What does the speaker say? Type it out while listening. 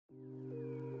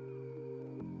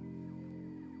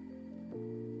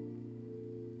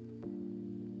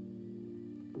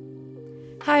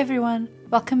Hi everyone,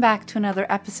 welcome back to another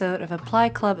episode of Apply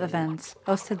Club events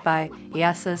hosted by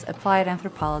IASA's Applied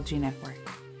Anthropology Network.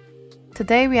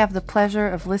 Today we have the pleasure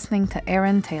of listening to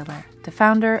Erin Taylor, the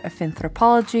founder of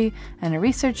Finthropology and a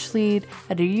research lead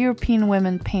at the European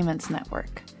Women Payments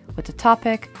Network, with the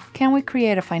topic, Can we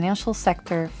create a financial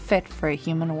sector fit for a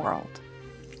human world?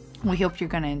 We hope you're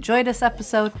going to enjoy this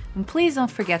episode, and please don't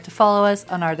forget to follow us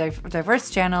on our diverse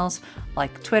channels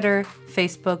like Twitter,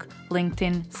 Facebook,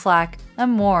 LinkedIn, Slack,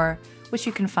 and more, which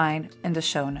you can find in the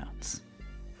show notes.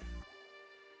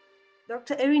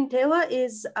 Dr. Erin Taylor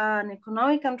is an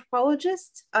economic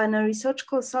anthropologist and a research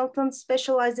consultant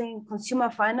specializing in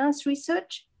consumer finance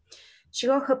research. She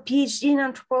got her PhD in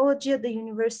anthropology at the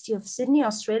University of Sydney,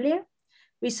 Australia,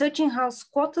 researching how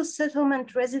squatter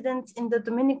settlement residents in the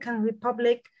Dominican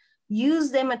Republic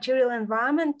use their material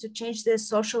environment to change their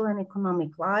social and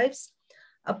economic lives,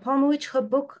 upon which her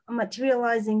book,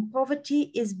 Materializing Poverty,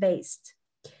 is based.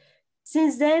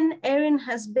 Since then, Erin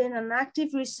has been an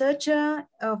active researcher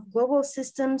of global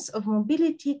systems of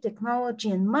mobility, technology,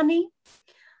 and money,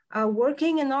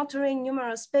 working and authoring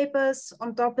numerous papers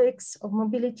on topics of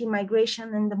mobility,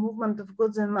 migration, and the movement of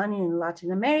goods and money in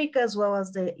Latin America, as well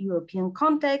as the European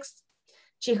context.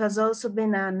 She has also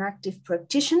been an active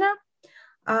practitioner,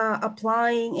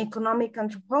 applying economic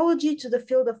anthropology to the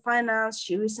field of finance.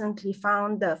 She recently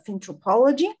founded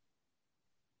Finthropology,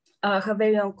 her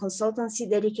very own consultancy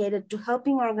dedicated to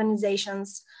helping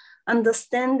organizations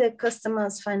understand their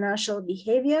customers' financial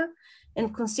behavior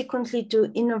and consequently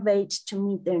to innovate to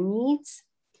meet their needs.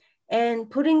 And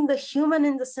putting the human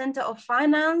in the center of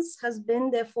finance has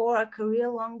been, therefore, a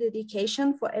career-long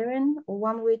dedication for Erin,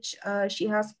 one which she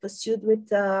has pursued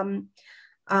with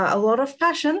a lot of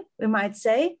passion, we might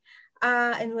say.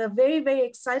 And we're very, very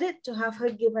excited to have her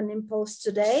give an impulse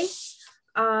today.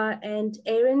 And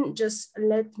Erin, just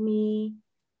let me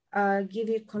give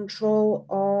you control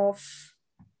of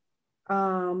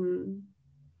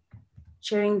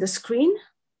sharing the screen.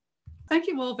 Thank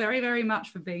you all very, very much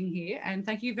for being here. And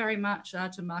thank you very much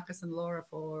to Marcus and Laura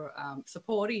for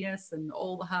supporting us and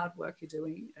all the hard work you're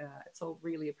doing. It's all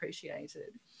really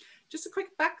appreciated. Just a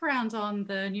quick background on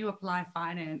the New Apply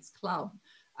Finance Club.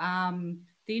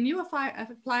 The New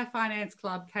Apply Finance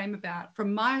Club came about,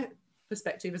 from my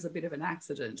perspective, as a bit of an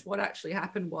accident. What actually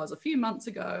happened was a few months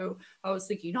ago, I was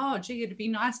thinking, oh, gee, it'd be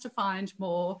nice to find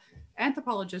more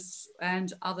anthropologists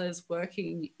and others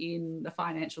working in the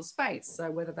financial space.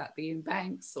 So whether that be in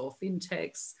banks or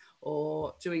fintechs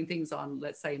or doing things on,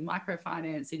 let's say,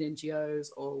 microfinance in NGOs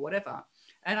or whatever.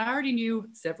 And I already knew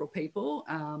several people,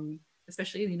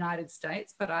 especially in the United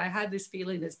States, but I had this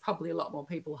feeling there's probably a lot more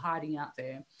people hiding out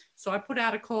there. So I put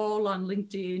out a call on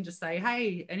LinkedIn to say,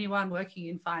 hey, anyone working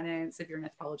in finance, if you're an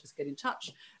anthropologist, get in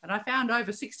touch. And I found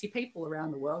over 60 people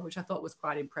around the world, which I thought was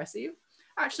quite impressive,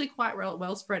 actually quite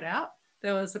well spread out.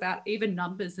 There was about even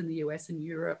numbers in the US and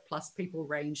Europe, plus people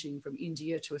ranging from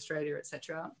India to Australia,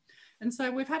 etc. And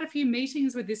so we've had a few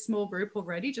meetings with this small group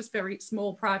already, just very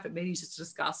small private meetings just to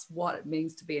discuss what it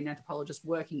means to be an anthropologist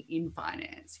working in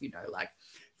finance, like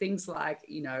things like,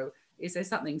 is there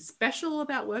something special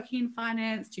about working in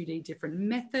finance? Do you need different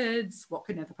methods? What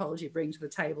can anthropology bring to the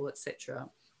table, etc.?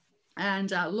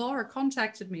 And Laura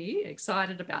contacted me,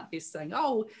 excited about this, saying,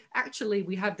 oh, actually,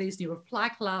 we have these new Apply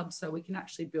clubs, so we can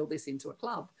actually build this into a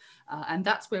club. And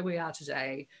that's where we are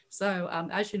today. So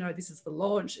as you know, this is the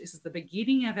launch. This is the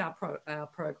beginning of our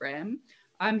program.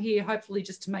 I'm here hopefully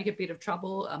just to make a bit of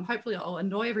trouble. Hopefully I'll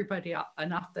annoy everybody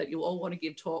enough that you'll all want to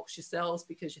give talks yourselves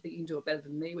because you think you can do it better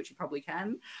than me, which you probably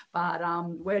can. But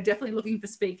we're definitely looking for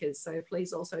speakers. So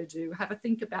please also do have a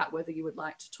think about whether you would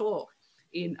like to talk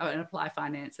in an Apply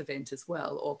Finance event as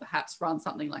well, or perhaps run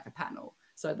something like a panel.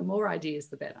 So the more ideas,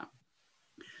 the better.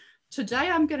 Today,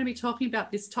 I'm going to be talking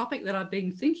about this topic that I've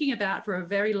been thinking about for a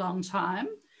very long time.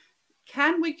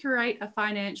 Can we create a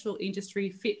financial industry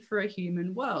fit for a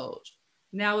human world?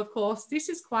 Now, of course, this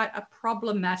is quite a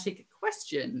problematic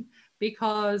question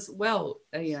because, well,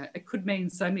 it could mean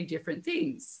so many different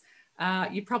things.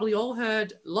 You've probably all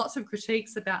heard lots of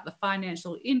critiques about the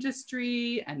financial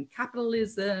industry and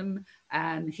capitalism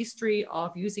and history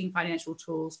of using financial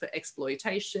tools for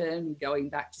exploitation, going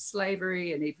back to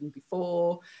slavery and even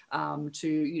before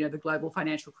to the global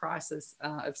financial crisis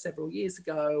of several years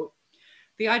ago.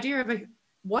 The idea of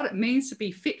what it means to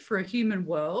be fit for a human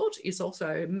world is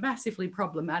also massively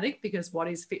problematic because what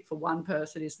is fit for one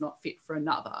person is not fit for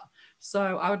another.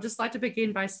 So I would just like to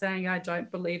begin by saying I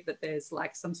don't believe that there's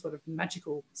like some sort of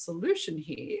magical solution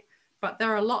here, but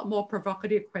there are a lot more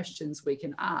provocative questions we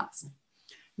can ask.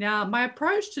 Now, my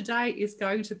approach today is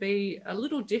going to be a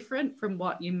little different from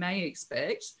what you may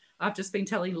expect. I've just been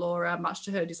telling Laura, much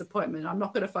to her disappointment, I'm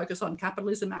not going to focus on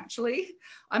capitalism actually.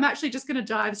 I'm actually just going to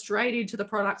dive straight into the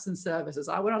products and services.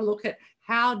 I want to look at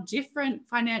how different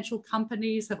financial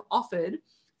companies have offered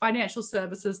financial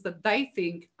services that they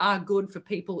think are good for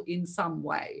people in some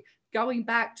way, going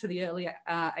back to the early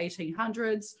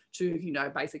 1800s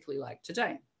to, basically like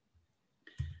today.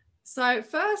 So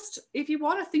first, if you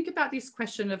want to think about this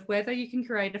question of whether you can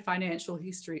create a financial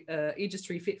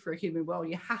industry fit for a human world,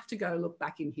 you have to go look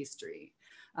back in history.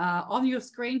 On your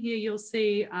screen here, you'll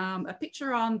see a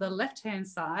picture on the left-hand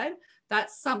side.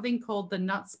 That's something called the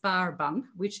Nutsbaarbank,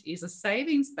 which is a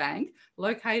savings bank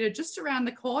located just around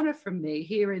the corner from me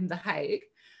here in The Hague.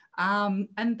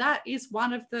 And that is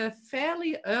one of the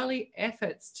fairly early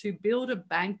efforts to build a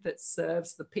bank that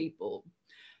serves the people.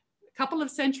 A couple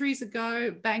of centuries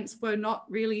ago, banks were not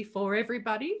really for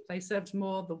everybody. They served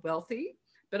more the wealthy.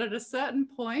 But at a certain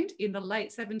point in the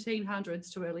late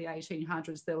 1700s to early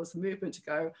 1800s, there was a movement to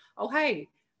go, oh, hey,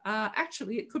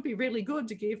 actually, it could be really good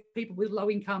to give people with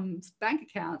low incomes bank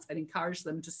accounts and encourage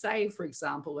them to save, for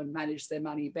example, and manage their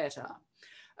money better.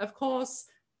 Of course,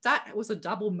 that was a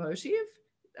double motive.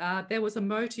 There was a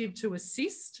motive to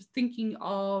assist, thinking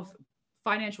of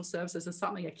financial services as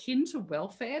something akin to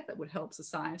welfare that would help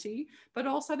society, but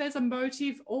also there's a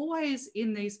motive always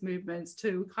in these movements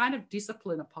to kind of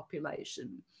discipline a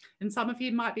population. And some of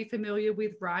you might be familiar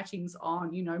with writings on,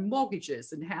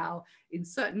 mortgages and how in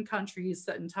certain countries,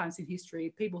 certain times in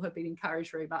history, people have been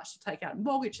encouraged very much to take out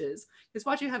mortgages, because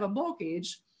once you have a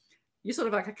mortgage, you're sort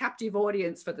of like a captive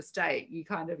audience for the state.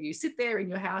 You sit there in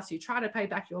your house, you try to pay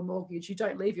back your mortgage, you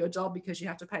don't leave your job because you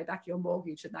have to pay back your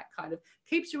mortgage, and that kind of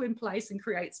keeps you in place and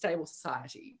creates stable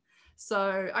society.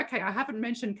 So, okay, I haven't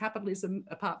mentioned capitalism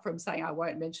apart from saying I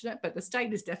won't mention it, but the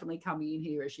state is definitely coming in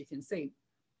here, as you can see.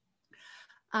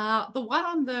 The one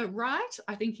on the right,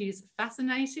 I think, is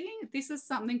fascinating. This is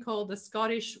something called the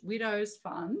Scottish Widows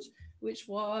Fund, which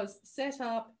was set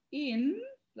up in,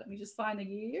 let me just find the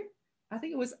year, I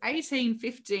think it was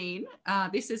 1815.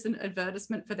 This is an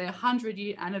advertisement for their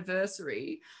 100-year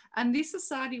anniversary. And this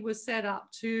society was set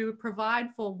up to provide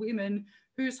for women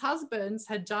whose husbands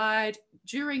had died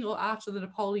during or after the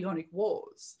Napoleonic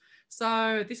Wars.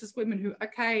 So this is women who,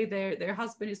 okay, their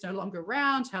husband is no longer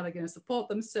around, how they're going to support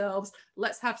themselves.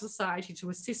 Let's have society to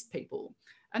assist people.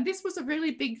 And this was a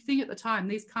really big thing at the time,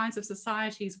 these kinds of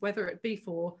societies, whether it be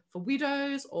for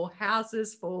widows or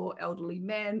houses for elderly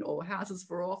men or houses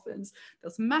for orphans.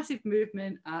 There's massive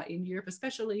movement in Europe,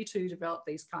 especially to develop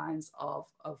these kinds of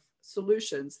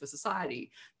solutions for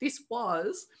society. This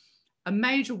was a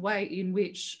major way in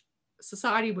which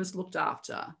society was looked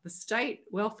after. The state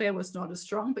welfare was not as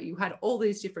strong, but you had all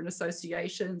these different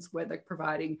associations, whether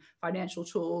providing financial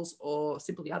tools or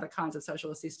simply other kinds of social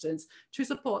assistance to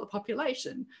support the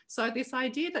population. So this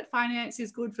idea that finance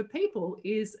is good for people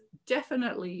is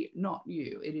definitely not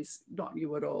new. It is not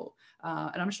new at all.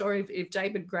 And I'm sure if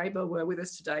David Graeber were with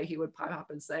us today, he would pipe up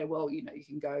and say, well, you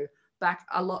can go back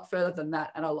a lot further than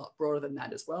that and a lot broader than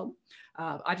that as well.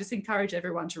 I just encourage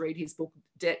everyone to read his book,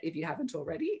 Debt, if you haven't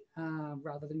already,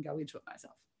 rather than go into it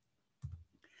myself.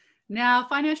 Now,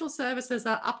 financial services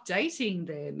are updating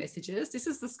their messages. This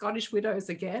is the Scottish Widows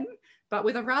again, but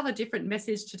with a rather different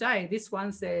message today. This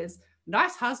one says,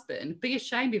 nice husband, be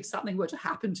ashamed if something were to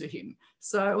happen to him.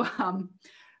 So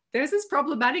there's this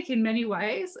problematic in many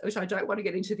ways, which I don't want to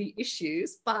get into the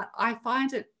issues, but I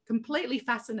find it completely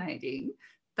fascinating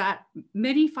that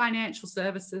many financial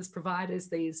services providers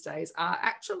these days are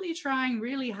actually trying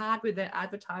really hard with their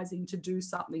advertising to do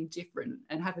something different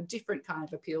and have a different kind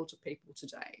of appeal to people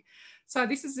today. So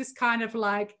this is this kind of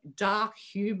like dark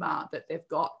humor that they've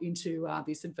got into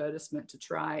this advertisement to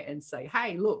try and say,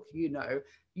 hey, look, you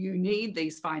need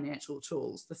these financial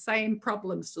tools. The same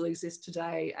problems still exist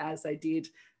today as they did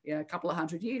a couple of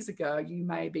hundred years ago. You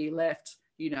may be left,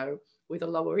 with a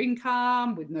lower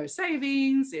income, with no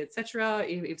savings, etc.,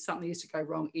 if something is to go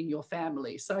wrong in your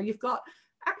family. So you've got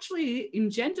actually,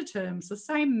 in gender terms, the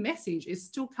same message is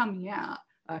still coming out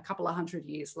a couple of hundred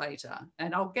years later.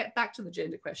 And I'll get back to the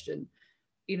gender question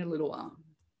in a little while.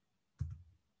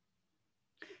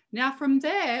 Now, from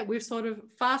there, we're sort of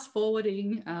fast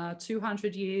forwarding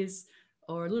 200 years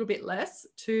or a little bit less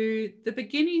to the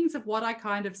beginnings of what I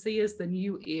kind of see as the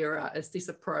new era, as this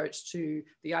approach to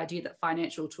the idea that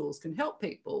financial tools can help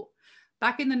people.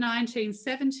 Back in the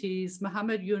 1970s,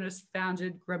 Muhammad Yunus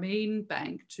founded Grameen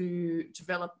Bank to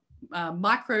develop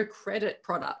microcredit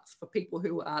products for people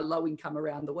who are low income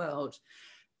around the world.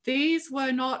 These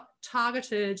were not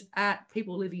targeted at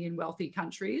people living in wealthy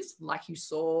countries, like you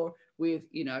saw with,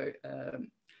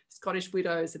 Scottish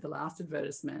widows in the last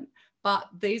advertisement. But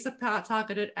these are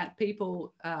targeted at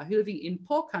people who live in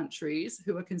poor countries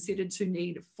who are considered to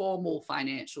need formal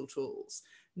financial tools.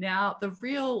 Now, the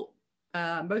real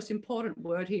most important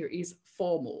word here is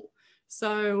formal.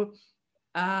 So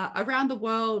around the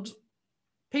world,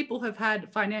 people have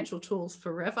had financial tools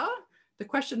forever. The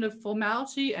question of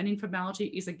formality and informality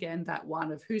is, again, that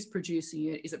one of who's producing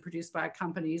it. Is it produced by a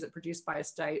company? Is it produced by a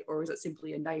state? Or is it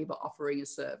simply a neighbour offering a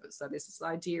service? So there's this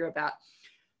idea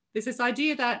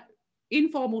that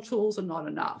informal tools are not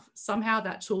enough. Somehow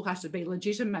that tool has to be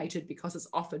legitimated because it's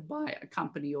offered by a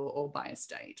company or by a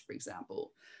state, for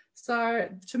example. So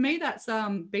to me, that's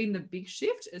been the big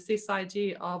shift, is this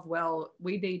idea of, well,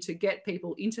 we need to get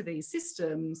people into these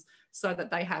systems so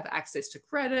that they have access to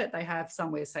credit, they have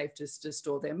somewhere safe to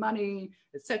store their money,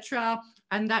 etc.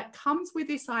 And that comes with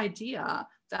this idea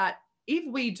that if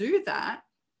we do that,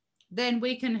 then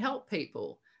we can help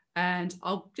people. And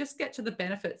I'll just get to the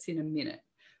benefits in a minute.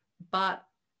 But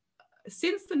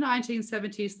since the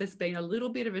 1970s, there's been a little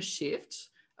bit of a shift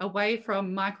away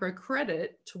from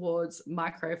microcredit towards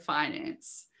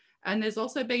microfinance. And there's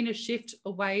also been a shift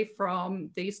away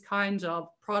from these kinds of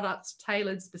products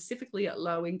tailored specifically at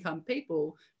low-income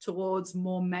people towards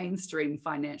more mainstream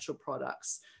financial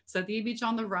products. So the image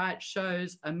on the right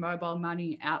shows a mobile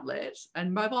money outlet,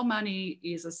 and mobile money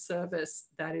is a service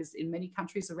that is in many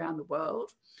countries around the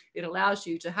world. It allows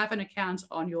you to have an account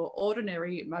on your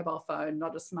ordinary mobile phone,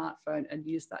 not a smartphone, and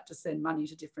use that to send money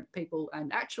to different people.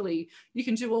 And actually, you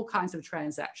can do all kinds of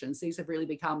transactions. These have really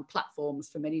become platforms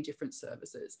for many different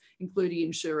services, including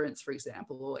insurance, for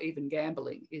example, or even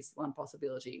gambling is one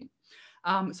possibility.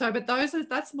 But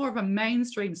that's more of a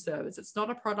mainstream service. It's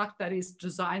not a product that is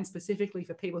designed specifically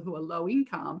for people who are low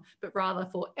income, but rather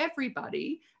for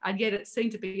everybody. And yet it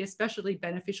seemed to be especially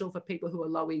beneficial for people who are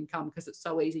low income because it's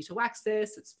so easy to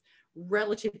access. It's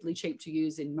relatively cheap to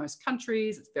use in most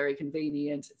countries. It's very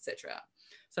convenient, etc.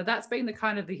 So that's been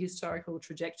the historical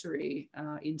trajectory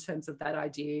in terms of that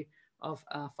idea of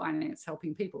finance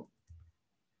helping people.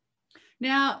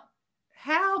 Now,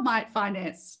 how might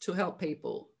finance to help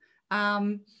people?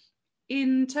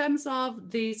 In terms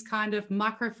of these kind of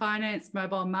microfinance,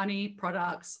 mobile money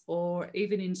products, or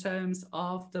even in terms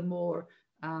of the more,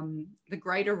 the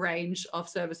greater range of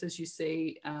services you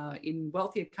see in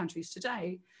wealthier countries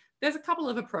today, there's a couple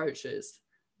of approaches.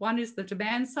 One is the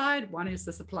demand side, one is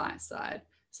the supply side.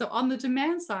 So on the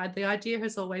demand side, the idea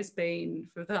has always been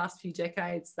for the last few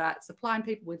decades that supplying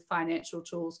people with financial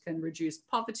tools can reduce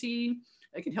poverty.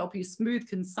 It can help you smooth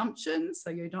consumption, so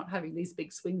you're not having these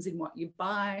big swings in what you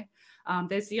buy.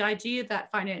 There's the idea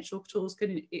that financial tools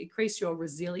can increase your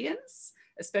resilience,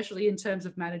 especially in terms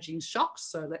of managing shocks.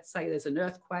 So let's say there's an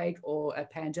earthquake or a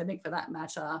pandemic for that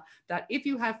matter, that if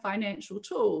you have financial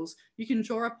tools, you can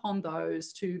draw upon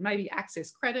those to maybe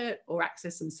access credit or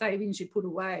access some savings you put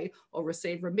away or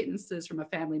receive remittances from a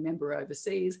family member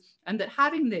overseas, and that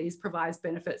having these provides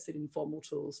benefits that informal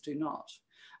tools do not.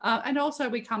 And also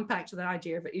we come back to the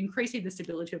idea of increasing the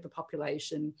stability of the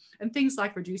population and things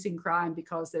like reducing crime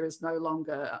because there is no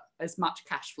longer as much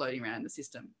cash floating around the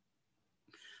system.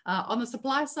 On the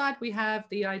supply side, we have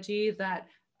the idea that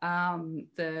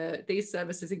these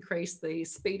services increase the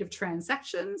speed of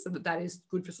transactions and that is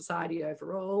good for society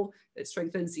overall. It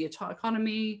strengthens the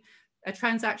economy.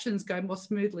 Transactions go more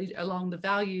smoothly along the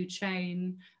value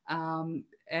chain.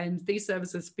 And these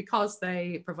services, because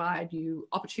they provide you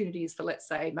opportunities for, let's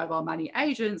say, mobile money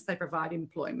agents, they provide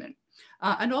employment.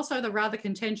 And also the rather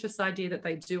contentious idea that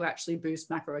they do actually boost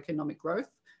macroeconomic growth.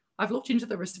 I've looked into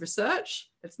the research.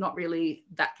 It's not really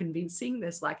that convincing.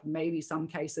 There's like maybe some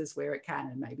cases where it can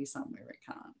and maybe some where it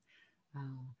can't.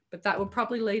 But that will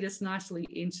probably lead us nicely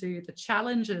into the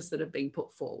challenges that have been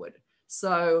put forward.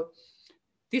 So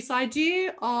this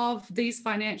idea of these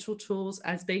financial tools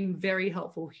as being very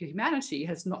helpful for humanity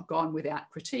has not gone without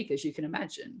critique, as you can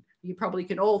imagine. You probably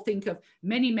can all think of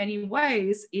many, many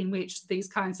ways in which these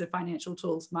kinds of financial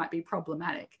tools might be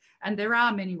problematic. And there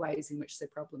are many ways in which they're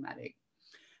problematic.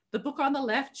 The book on the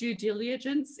left, Due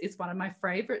Diligence, is one of my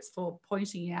favorites for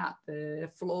pointing out the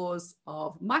flaws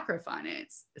of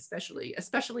microfinance,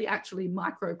 especially actually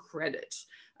microcredit,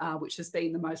 which has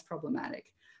been the most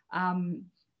problematic.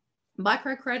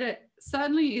 Microcredit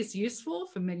certainly is useful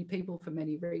for many people for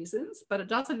many reasons, but it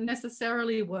doesn't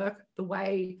necessarily work the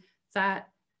way that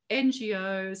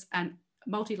NGOs and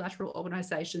multilateral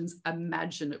organizations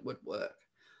imagine it would work.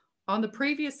 On the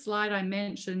previous slide, I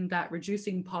mentioned that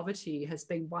reducing poverty has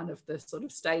been one of the sort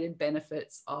of stated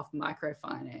benefits of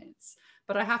microfinance.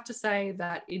 But I have to say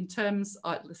that in terms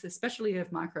of, especially of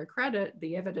microcredit,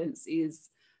 the evidence is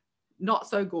not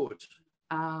so good.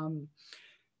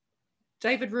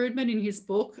 David Rudman, in his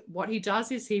book, what he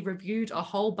does is he reviewed a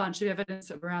whole bunch of evidence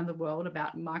around the world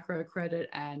about microcredit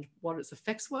and what its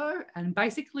effects were. And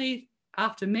basically,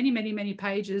 after many, many, many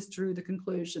pages, drew the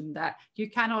conclusion that you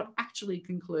cannot actually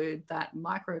conclude that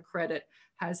microcredit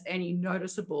has any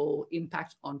noticeable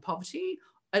impact on poverty,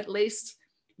 at least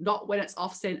not when it's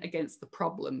offset against the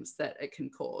problems that it can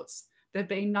cause. There have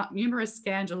been numerous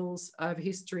scandals over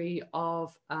history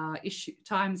of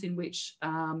times in which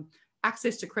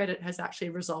access to credit has actually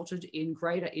resulted in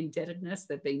greater indebtedness.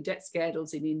 There have been debt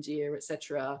scandals in India,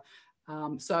 etc.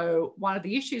 So one of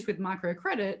the issues with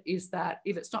microcredit is that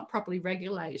if it's not properly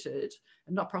regulated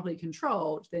and not properly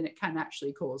controlled, then it can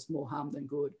actually cause more harm than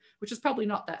good, which is probably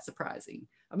not that surprising.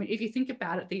 I mean, if you think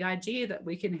about it, the idea that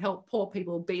we can help poor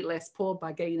people be less poor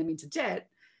by getting them into debt,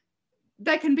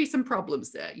 there can be some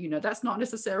problems there. You know, that's not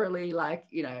necessarily like,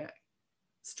 you know,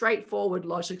 straightforward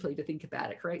logically to think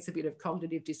about. It creates a bit of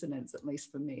cognitive dissonance, at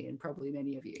least for me and probably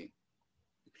many of you.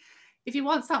 If you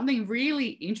want something really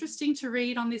interesting to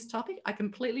read on this topic, I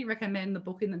completely recommend the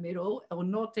book in the middle, El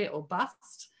Norte or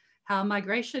Bust, How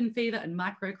Migration, Fever and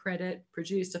Microcredit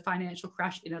Produced a Financial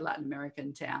Crash in a Latin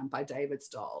American Town by David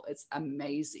Stoll. It's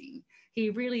amazing.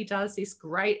 He really does this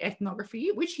great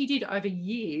ethnography, which he did over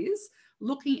years,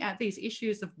 looking at these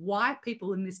issues of why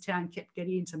people in this town kept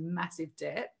getting into massive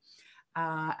debt.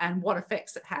 And what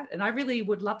effects it had. And I really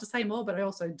would love to say more, but I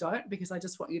also don't, because I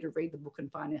just want you to read the book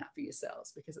and find out for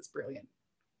yourselves, because it's brilliant.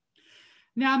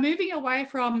 Now, moving away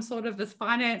from sort of the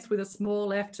finance with a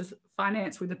small f to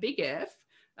finance with a big F,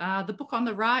 the book on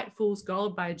the right, Fool's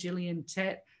Gold by Gillian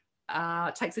Tett,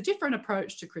 takes a different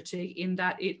approach to critique in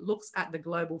that it looks at the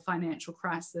global financial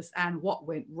crisis and what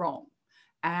went wrong,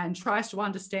 and tries to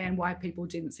understand why people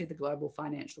didn't see the global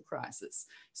financial crisis.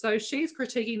 So she's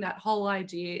critiquing that whole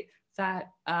idea that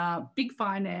big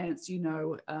finance, you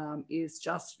know, is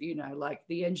just, you know, like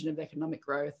the engine of economic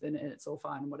growth and it's all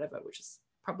fine and whatever, which is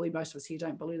probably most of us here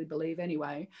don't really believe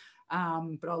anyway.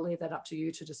 But I'll leave that up to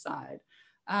you to decide.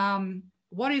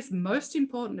 What is most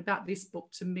important about this book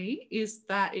to me is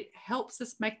that it helps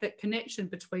us make that connection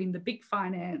between the big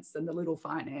finance and the little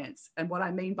finance. And what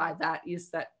I mean by that is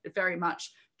that it very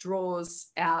much draws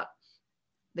out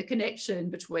the connection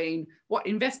between what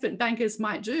investment bankers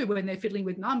might do when they're fiddling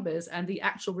with numbers and the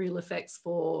actual real effects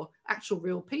for actual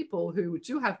real people who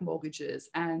do have mortgages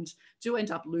and do end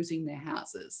up losing their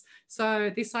houses.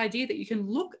 So this idea that you can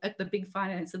look at the big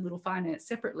finance and little finance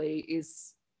separately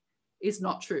is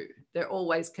not true. They're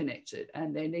always connected,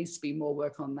 and there needs to be more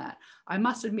work on that. I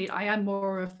must admit, I am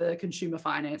more of the consumer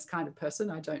finance kind of person.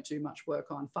 I don't do much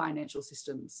work on financial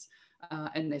systems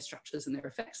and their structures and their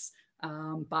effects.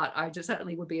 But I just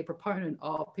certainly would be a proponent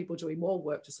of people doing more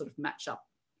work to sort of match up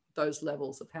those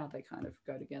levels of how they kind of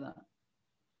go together.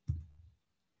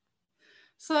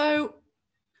 So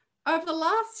over the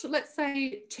last, let's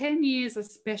say 10 years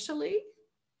especially,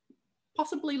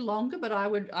 possibly longer, but I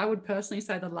would personally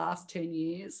say the last 10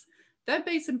 years, there've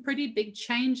been some pretty big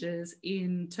changes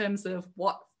in terms of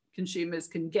what consumers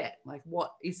can get, like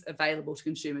what is available to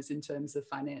consumers in terms of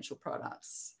financial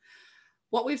products.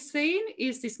 What we've seen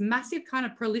is this massive kind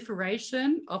of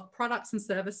proliferation of products and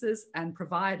services and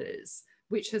providers,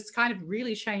 which has kind of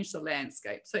really changed the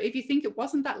landscape. So if you think, it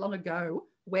wasn't that long ago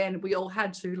when we all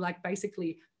had to like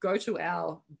basically go to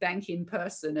our bank in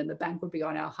person, and the bank would be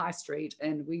on our high street,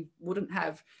 and we wouldn't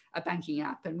have a banking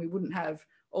app, and we wouldn't have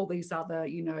all these other,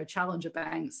 you know, challenger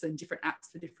banks and different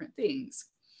apps for different things.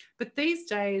 But these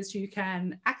days you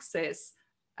can access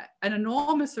an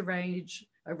enormous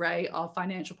array of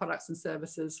financial products and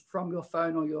services from your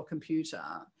phone or your computer.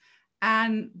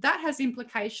 And that has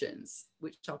implications,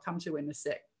 which I'll come to in a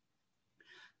sec.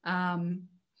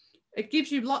 It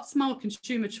gives you lots more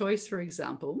consumer choice, for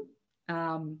example.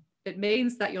 It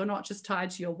means that you're not just tied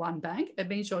to your one bank. It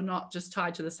means you're not just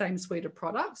tied to the same suite of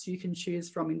products. You can choose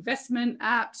from investment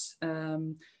apps,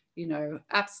 you know,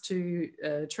 apps to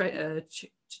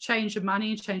change your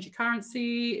money, change your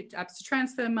currency, apps to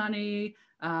transfer money.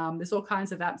 There's all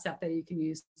kinds of apps out there you can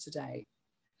use today.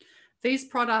 These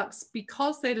products,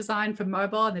 because they're designed for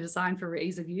mobile and they're designed for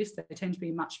ease of use, they tend to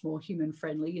be much more human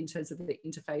friendly in terms of the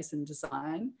interface and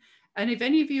design. And if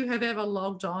any of you have ever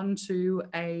logged on to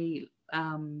a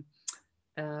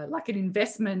like an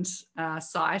investment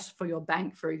site for your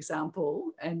bank, for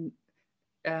example, and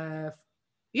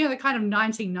you know, the kind of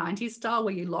 1990s style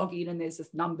where you log in and there's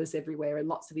just numbers everywhere and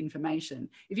lots of information.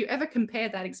 If you ever compare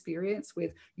that experience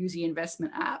with using an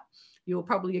investment app, you'll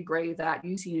probably agree that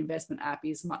using an investment app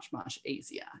is much, much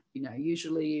easier. You know,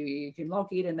 usually you can log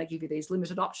in and they give you these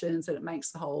limited options, and it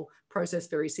makes the whole process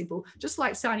very simple. Just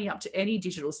like signing up to any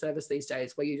digital service these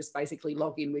days, where you just basically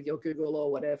log in with your Google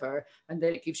or whatever, and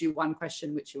then it gives you one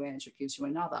question which you answer, it gives you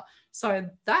another. So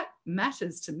that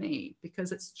matters to me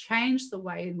because it's changed the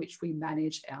way in which we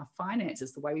manage our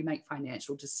finances, the way we make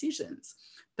financial decisions.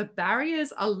 The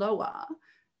barriers are lower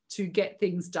to get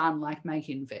things done like make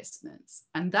investments.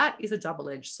 And that is a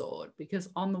double-edged sword, because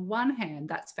on the one hand,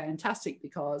 that's fantastic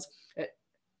because it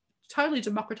totally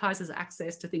democratizes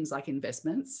access to things like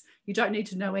investments. You don't need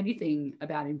to know anything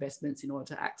about investments in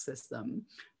order to access them.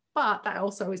 But that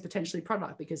also is potentially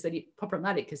problematic because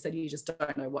then you just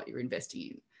don't know what you're investing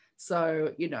in.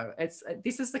 So, you know,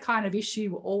 this is the kind of issue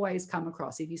you always come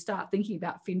across. If you start thinking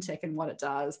about fintech and what it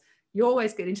does, you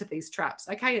always get into these traps.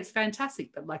 Okay, it's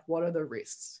fantastic, but like, what are the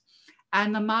risks?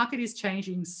 And the market is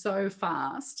changing so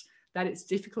fast that it's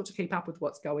difficult to keep up with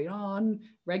what's going on.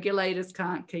 Regulators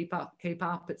can't keep up,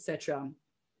 etc.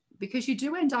 Because you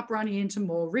do end up running into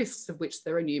more risks, of which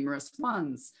there are numerous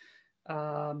ones.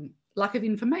 Lack of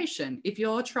information. If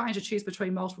you're trying to choose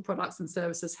between multiple products and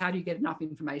services, how do you get enough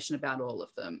information about all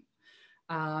of them?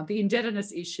 The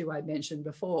indebtedness issue I mentioned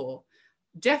before.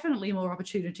 Definitely more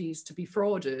opportunities to be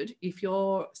frauded if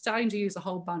you're starting to use a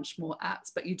whole bunch more apps,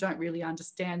 but you don't really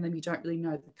understand them, you don't really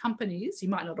know the companies, you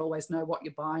might not always know what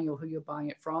you're buying or who you're buying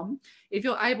it from. If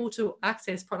you're able to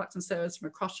access products and services from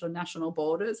across your national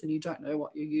borders and you don't know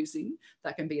what you're using,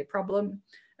 that can be a problem.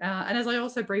 And as I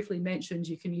also briefly mentioned,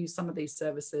 you can use some of these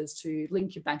services to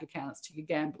link your bank accounts to your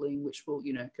gambling, which will,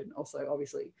 you know, can also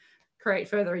obviously create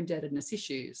further indebtedness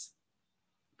issues.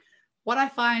 What I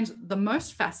find the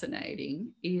most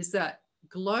fascinating is that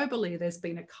globally there's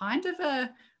been a kind of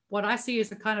what I see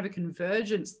as a kind of a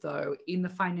convergence, though, in the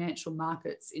financial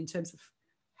markets in terms of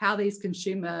how these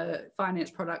consumer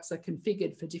finance products are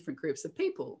configured for different groups of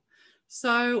people.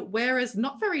 So whereas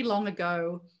not very long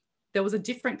ago, there was a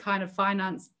different kind of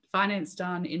finance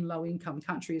done in low-income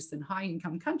countries than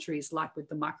high-income countries, like with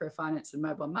the microfinance and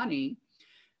mobile money,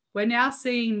 we're now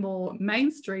seeing more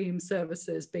mainstream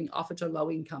services being offered to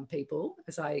low-income people,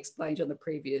 as I explained on the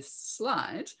previous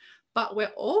slide, but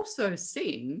we're also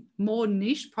seeing more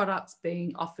niche products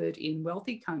being offered in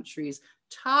wealthy countries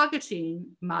targeting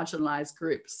marginalized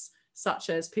groups, such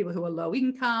as people who are low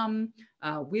income,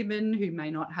 women who may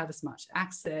not have as much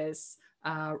access.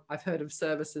 I've heard of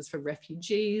services for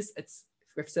refugees, it's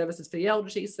for services for the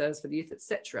elderly, services for the youth,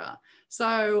 etc.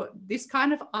 So this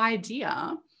kind of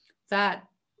idea that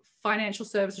financial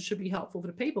services should be helpful for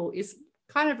the people is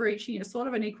kind of reaching a sort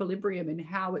of an equilibrium in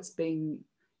how it's being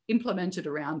implemented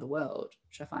around the world,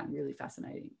 which I find really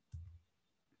fascinating.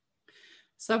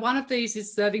 So one of these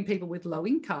is serving people with low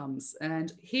incomes.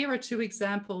 And here are two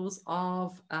examples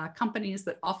of companies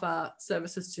that offer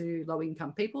services to low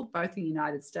income people, both in the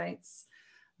United States.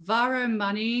 Varo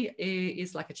Money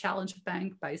is like a challenger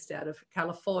bank based out of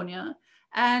California.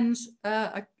 And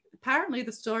apparently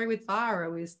the story with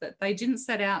Varo is that they didn't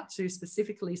set out to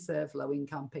specifically serve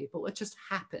low-income people. It just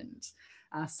happened.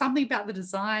 Something about the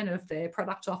design of their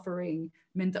product offering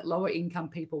meant that lower-income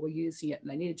people were using it, and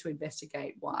they needed to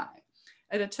investigate why.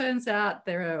 And it turns out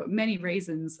there are many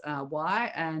reasons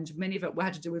why, and many of it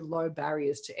had to do with low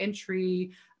barriers to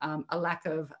entry, a lack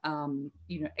of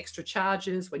extra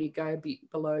charges when you go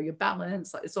below your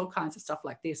balance. It's all kinds of stuff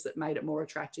like this that made it more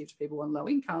attractive to people on low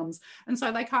incomes. And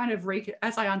so they kind of,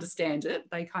 as I understand it,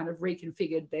 they kind of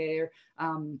reconfigured their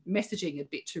messaging a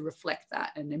bit to reflect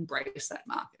that and embrace that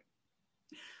market.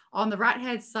 On the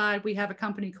right-hand side, we have a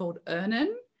company called AAN,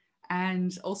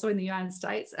 and also in the United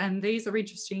States. And these are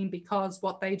interesting because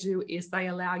what they do is they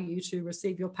allow you to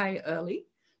receive your pay early.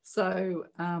 So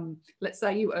let's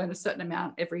say you earn a certain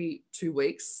amount every 2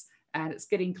 weeks and it's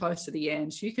getting close to the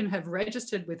end. You can have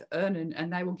registered with AAN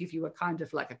and they will give you a kind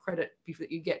of like a credit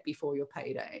that you get before your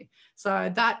payday.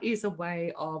 So that is a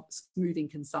way of smoothing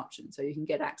consumption. So you can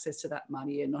get access to that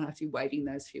money and not have to be waiting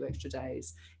those few extra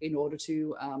days in order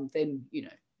to then,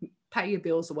 pay your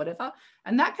bills or whatever.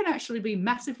 And that can actually be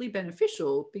massively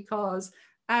beneficial because,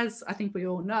 as I think we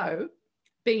all know,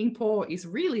 being poor is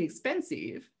really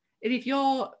expensive. And if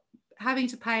you're having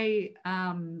to pay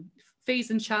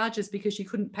fees and charges because you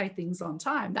couldn't pay things on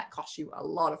time, that costs you a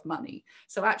lot of money.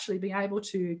 So actually being able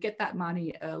to get that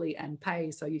money early and pay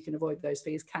so you can avoid those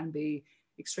fees can be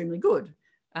extremely good.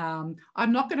 I'm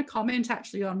not going to comment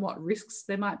actually on what risks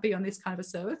there might be on this kind of a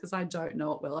service because I don't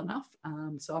know it well enough.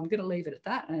 So I'm going to leave it at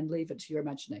that and leave it to your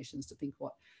imaginations to think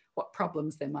what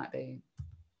problems there might be.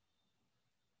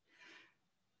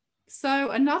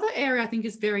 So another area I think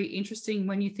is very interesting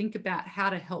when you think about how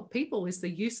to help people is the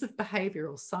use of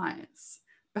behavioral science.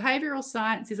 Behavioral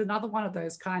science is another one of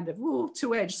those kind of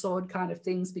two-edged sword kind of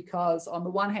things, because on the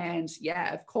one hand,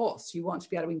 yeah, of course, you want to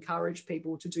be able to encourage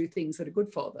people to do things that are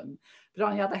good for them. But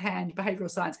on the other hand, behavioral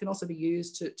science can also be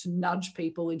used to nudge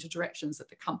people into directions that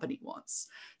the company wants.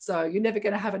 So you're never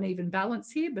going to have an even balance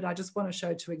here, but I just want to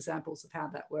show two examples of how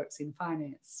that works in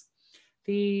finance.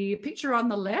 The picture on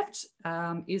the left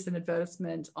is an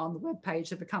advertisement on the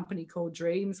webpage of a company called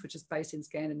Dreams, which is based in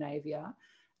Scandinavia.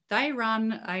 They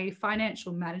run a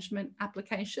financial management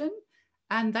application,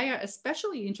 and they are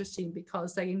especially interesting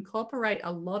because they incorporate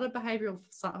a lot of behavioral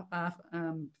science,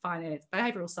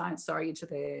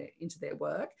 into their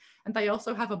work. And they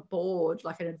also have a board,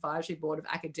 like an advisory board of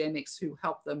academics who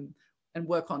help them and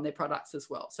work on their products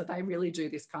as well. So they really do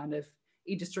this kind of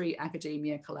industry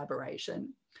academia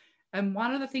collaboration. And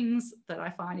one of the things that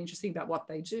I find interesting about what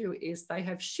they do is they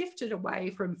have shifted away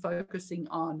from focusing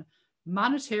on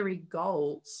monetary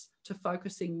goals to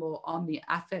focusing more on the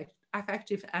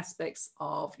affective aspects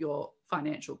of your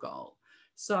financial goal.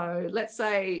 So let's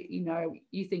say,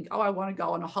 you think, oh, I want to go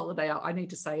on a holiday. I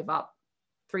need to save up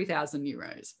 3,000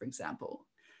 euros, for example.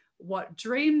 What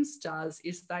Dreams does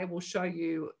is they will show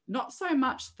you not so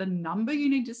much the number you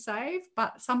need to save,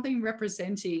 but something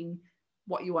representing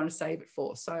what you want to save it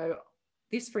for. So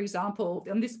this, for example,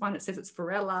 on this one, it says it's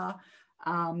Forella.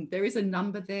 There is a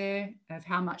number there of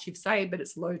how much you've saved, but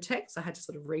it's low text. I had to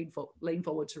sort of lean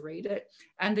forward to read it.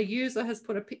 And the user has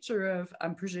put a picture of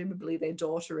presumably their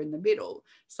daughter in the middle.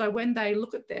 So when they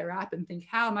look at their app and think,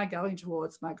 how am I going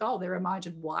towards my goal? They're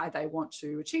reminded why they want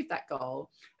to achieve that goal.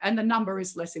 And the number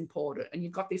is less important. And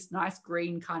you've got this nice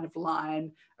green kind of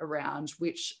line around,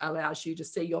 which allows you to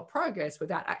see your progress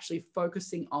without actually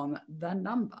focusing on the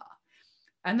number.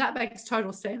 And that makes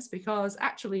total sense, because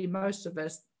actually for most of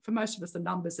us, the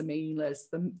numbers are meaningless.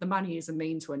 The money is a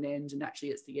mean to an end, and actually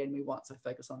it's the end we want, so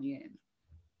focus on the end.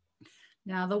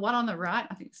 Now, the one on the right,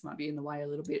 I think this might be in the way a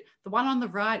little bit. The one on the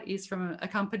right is from a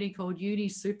company called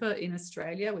UniSuper in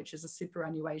Australia, which is a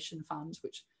superannuation fund,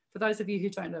 which, for those of you who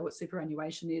don't know what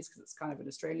superannuation is, because it's kind of an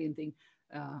Australian thing,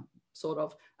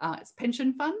 it's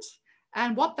pension fund.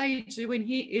 And what they do in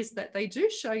here is that they do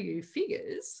show you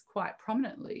figures quite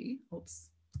prominently.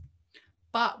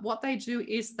 But what they do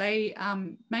is they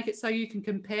make it so you can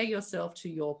compare yourself to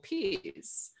your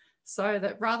peers, so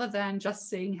that rather than just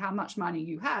seeing how much money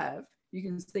you have, you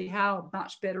can see how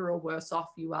much better or worse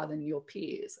off you are than your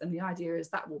peers. And the idea is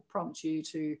that will prompt you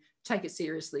to take it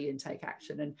seriously and take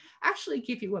action and actually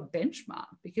give you a benchmark.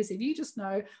 Because if you just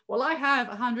know, well, I have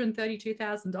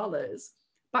 $132,000,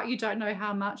 but you don't know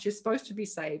how much you're supposed to be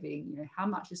saving, how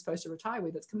much you're supposed to retire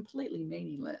with, it's completely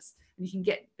meaningless. And you can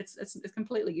get, it's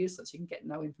completely useless. You can get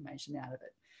no information out of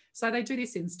it. So they do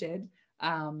this instead.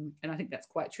 And I think that's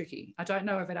quite tricky. I don't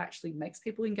know if it actually makes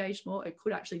people engage more. It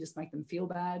could actually just make them feel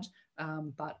bad.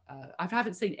 But I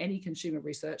haven't seen any consumer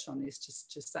research on this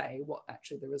to say what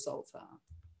actually the results are.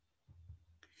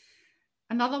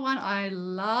 Another one I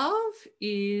love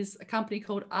is a company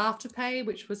called Afterpay,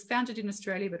 which was founded in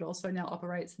Australia, but also now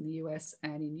operates in the US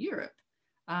and in Europe.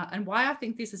 And why I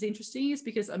think this is interesting is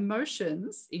because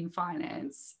emotions in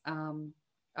finance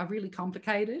are really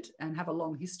complicated and have a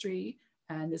long history,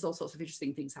 and there's all sorts of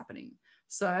interesting things happening.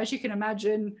 So as you can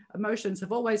imagine, emotions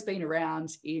have always been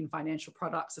around in financial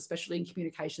products, especially in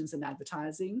communications and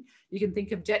advertising. You can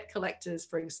think of debt collectors,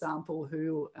 for example,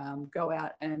 who go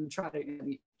out and try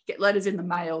to get letters in the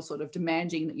mail sort of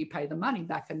demanding that you pay the money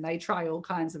back, and they try all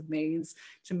kinds of means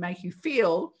to make you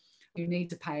feel you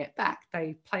need to pay it back.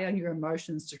 They play on your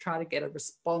emotions to try to get a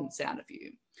response out of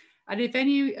you. And if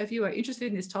any of you are interested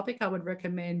in this topic, I would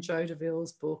recommend Joe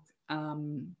DeVille's book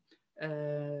on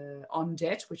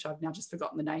debt, which I've now just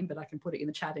forgotten the name, but I can put it in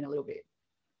the chat in a little bit.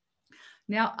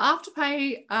 Now,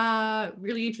 Afterpay are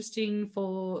really interesting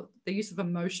for the use of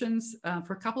emotions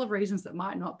for a couple of reasons that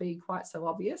might not be quite so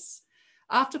obvious.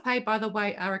 Afterpay, by the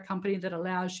way, are a company that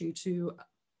allows you to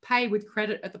pay with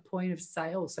credit at the point of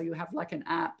sale. So you have like an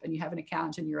app and you have an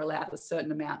account and you're allowed a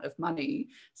certain amount of money.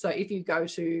 So if you go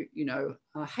to,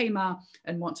 Hema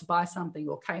and want to buy something,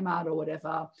 or Kmart or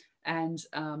whatever, and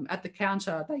at the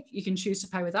counter, you can choose to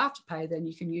pay with Afterpay, then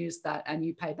you can use that and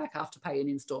you pay back Afterpay in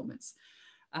installments.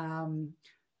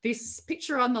 This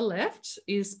picture on the left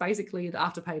is basically the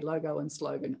Afterpay logo and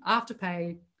slogan.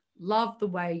 Afterpay, love the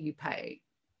way you pay.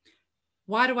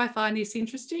 Why do I find this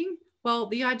interesting? Well,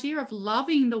 the idea of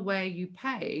loving the way you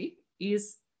pay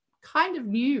is kind of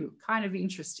new, kind of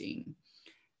interesting.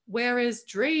 Whereas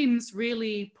Dreams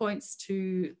really points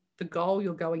to the goal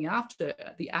you're going after,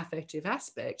 the affective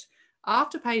aspect.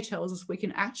 Afterpay tells us we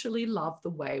can actually love the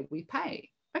way we pay.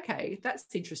 Okay, that's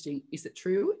interesting. Is it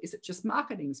true? Is it just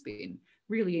marketing spin?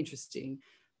 Really interesting.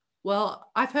 Well,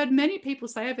 I've heard many people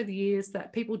say over the years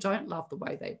that people don't love the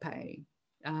way they pay.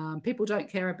 People don't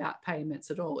care about payments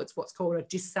at all. It's what's called a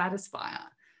dissatisfier.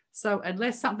 So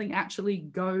unless something actually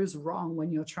goes wrong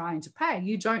when you're trying to pay,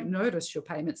 you don't notice your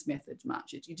payments method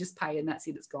much. You just pay and that's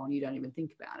it, it's gone. You don't even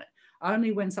think about it.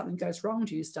 Only when something goes wrong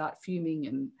do you start fuming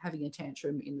and having a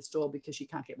tantrum in the store because you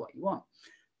can't get what you want.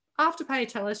 Afterpay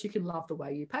tell us you can love the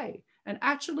way you pay. And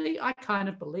actually, I kind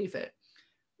of believe it.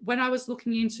 When I was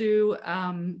looking into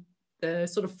the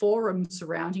sort of forum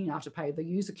surrounding Afterpay, the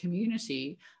user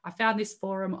community, I found this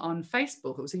forum on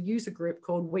Facebook. It was a user group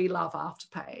called We Love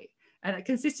Afterpay. And it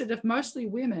consisted of mostly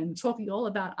women talking all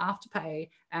about Afterpay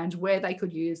and where they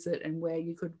could use it and where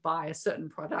you could buy a certain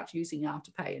product using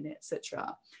Afterpay and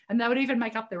etc. And they would even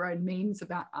make up their own memes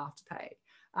about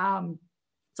Afterpay.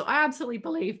 So I absolutely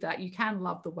believe that you can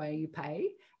love the way you pay.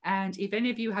 And if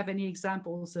any of you have any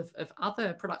examples of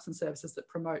other products and services that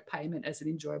promote payment as an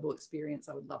enjoyable experience,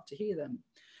 I would love to hear them.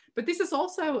 But this is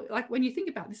also, like, when you think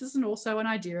about this, is also an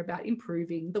idea about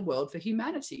improving the world for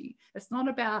humanity. It's not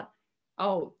about,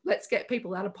 oh, let's get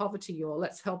people out of poverty or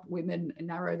let's help women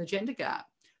narrow the gender gap.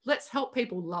 Let's help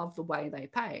people love the way they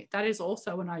pay. That is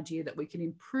also an idea that we can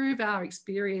improve our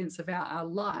experience of our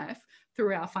life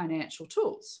through our financial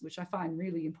tools, which I find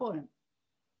really important.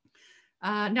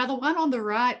 Now, the one on the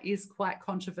right is quite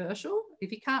controversial.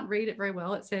 If you can't read it very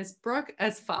well, it says, broke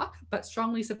as fuck, but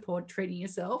strongly support treating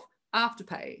yourself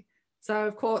Afterpay. So,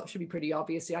 of course, it should be pretty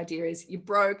obvious. The idea is you're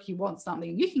broke, you want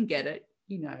something, you can get it,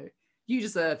 you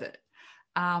deserve it.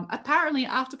 Apparently,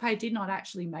 Afterpay did not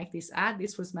actually make this ad.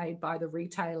 This was made by the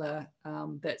retailer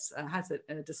that has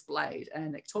it displayed,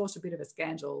 and it caused a bit of a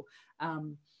scandal.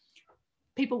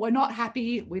 People were not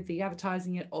happy with the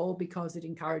advertising at all because it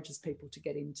encourages people to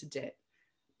get into debt.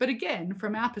 But again,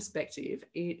 from our perspective,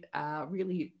 it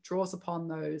really draws upon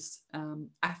those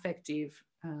affective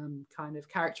kind of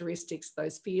characteristics,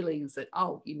 those feelings that,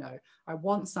 oh, I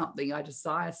want something, I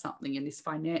desire something, and this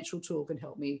financial tool can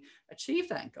help me achieve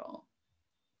that goal.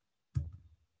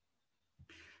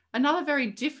 Another very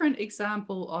different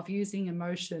example of using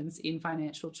emotions in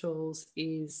financial tools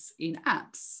is in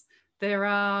apps. There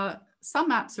are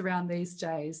some apps around these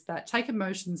days that take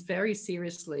emotions very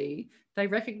seriously. They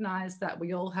recognize that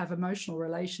we all have emotional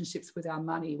relationships with our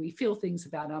money. We feel things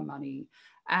about our money.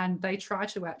 And they try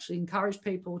to actually encourage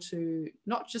people to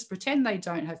not just pretend they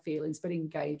don't have feelings, but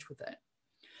engage with it.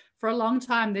 For a long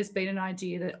time, there's been an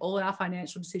idea that all our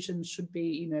financial decisions should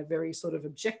be, very sort of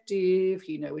objective.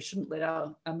 We shouldn't let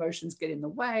our emotions get in the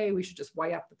way. We should just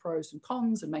weigh up the pros and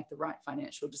cons and make the right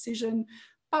financial decision.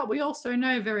 But we also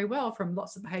know very well from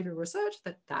lots of behavioral research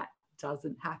that that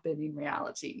doesn't happen in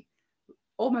reality.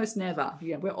 Almost never.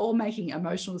 We're all making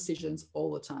emotional decisions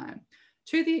all the time,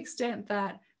 to the extent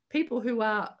that people who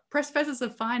are professors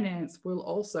of finance will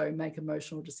also make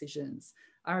emotional decisions.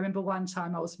 I remember one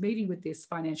time I was meeting with this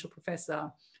financial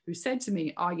professor who said to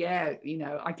me, oh yeah,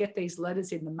 I get these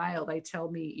letters in the mail. They tell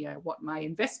me, what my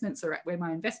investments are at, where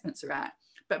my investments are at,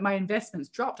 but my investments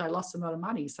dropped. I lost a lot of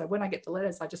money. So when I get the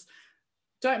letters, I just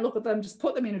don't look at them, just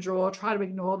put them in a drawer, try to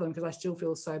ignore them because I still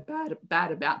feel so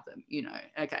bad about them,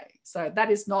 Okay, so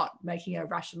that is not making a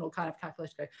rational kind of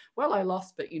calculation. Go, well, I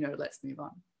lost, but, let's move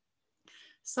on.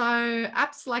 So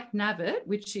apps like Navit,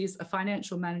 which is a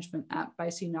financial management app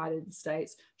based in the United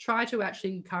States, try to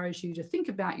actually encourage you to think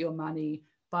about your money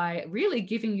by really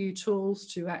giving you tools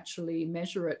to actually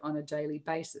measure it on a daily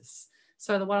basis.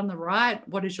 So the one on the right,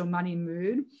 what is your money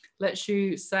mood, lets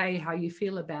you say how you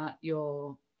feel about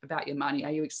your money.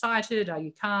 Are you excited? Are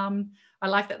you calm? I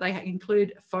like that they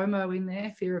include FOMO in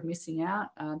there, fear of missing out.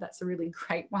 That's a really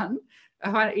great one.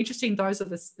 I find it interesting. Those are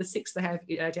the 6 they have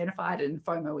identified, and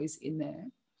FOMO is in there.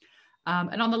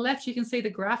 And on the left, you can see the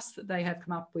graphs that they have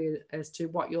come up with as to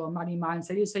what your money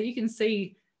mindset is. So you can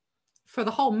see for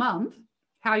the whole month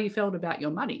how you felt about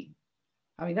your money.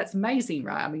 I mean, that's amazing,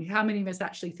 right? I mean, how many of us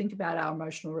actually think about our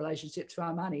emotional relationship to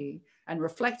our money and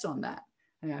reflect on that?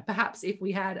 Perhaps if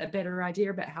we had a better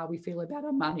idea about how we feel about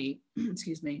our money,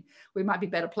 excuse me, we might be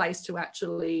better placed to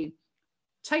actually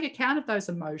take account of those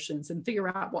emotions and figure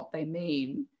out what they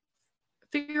mean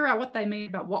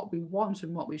about what we want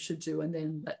and what we should do, and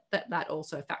then that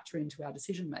also factor into our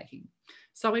decision making.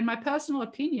 So in my personal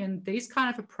opinion, these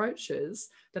kind of approaches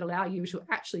that allow you to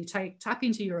actually tap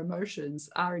into your emotions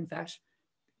are in fact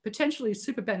potentially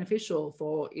super beneficial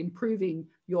for improving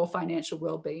your financial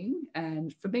well-being.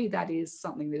 And for me, that is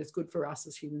something that is good for us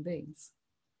as human beings.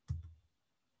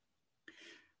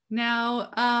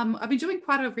 Now, I've been doing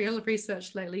quite a real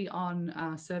research lately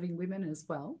on serving women as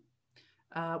well.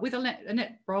 With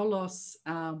Annette Brolos,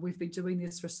 we've been doing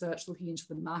this research looking into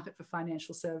the market for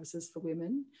financial services for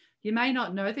women. You may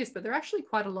not know this, but there are actually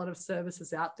quite a lot of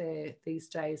services out there these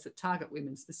days that target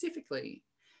women specifically.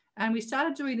 And we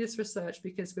started doing this research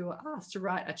because we were asked to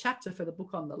write a chapter for the book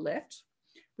on the left.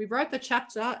 We wrote the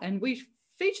chapter and we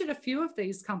featured a few of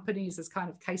these companies as kind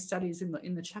of case studies in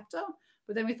the chapter.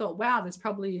 But then we thought, wow, there's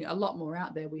probably a lot more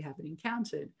out there we haven't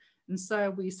encountered. And so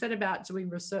we set about doing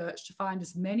research to find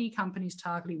as many companies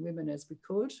targeting women as we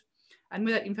could. And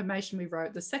with that information, we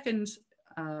wrote the second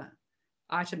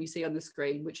item you see on the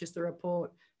screen, which is the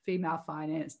report, Female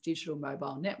Finance Digital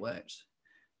Mobile Networked.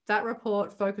 That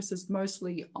report focuses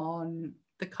mostly on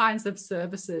the kinds of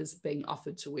services being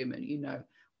offered to women. You know,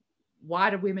 why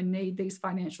do women need these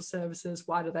financial services?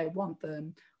 Why do they want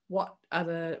them? What are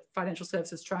the financial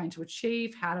services trying to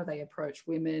achieve? How do they approach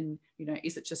women? You know,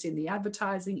 is it just in the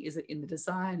advertising? Is it in the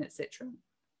design, etc.?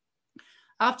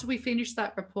 After we finished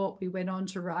that report, we went on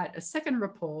to write a second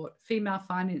report, Female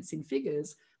Finance in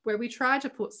Figures, where we tried to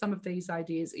put some of these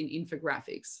ideas in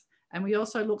infographics. And we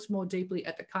also looked more deeply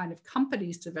at the kind of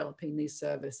companies developing these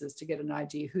services to get an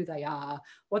idea who they are,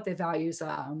 what their values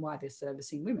are, and why they're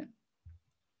servicing women.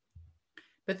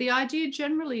 But the idea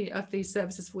generally of these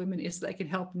services for women is they can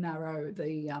help narrow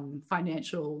the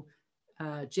financial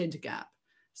gender gap.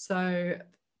 So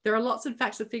there are lots of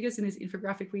facts and figures in this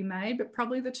infographic we made, but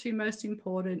probably the two most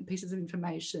important pieces of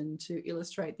information to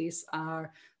illustrate this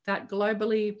are that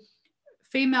globally,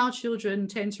 female children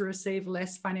tend to receive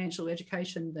less financial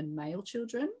education than male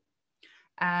children.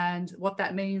 And what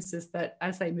that means is that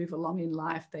as they move along in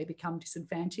life, they become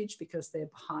disadvantaged because they're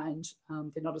behind.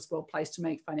 They're not as well placed to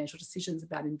make financial decisions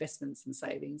about investments and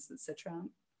savings, etc.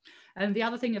 And the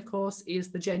other thing, of course,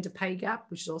 is the gender pay gap,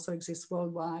 which also exists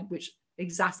worldwide, which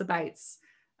exacerbates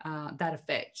that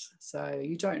effect. So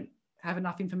you don't have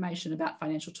enough information about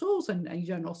financial tools, and you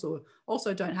don't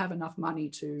also don't have enough money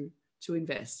to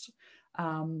invest.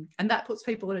 And that puts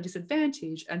people at a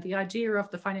disadvantage. And the idea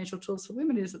of the financial tools for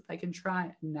women is that they can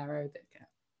try and narrow that gap.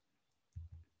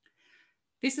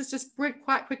 This is just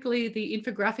quite quickly the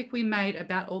infographic we made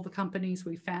about all the companies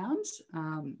we found.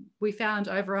 We found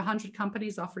over 100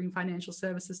 companies offering financial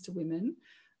services to women,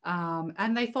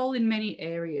 and they fall in many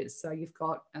areas. So you've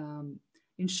got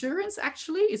insurance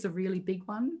actually is a really big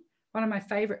one. One of my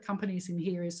favourite companies in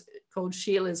here is called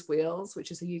Sheila's Wheels, which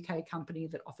is a UK company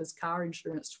that offers car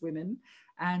insurance to women.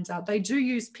 And they do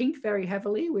use pink very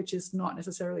heavily, which is not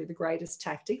necessarily the greatest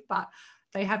tactic, but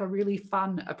they have a really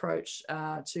fun approach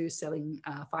to selling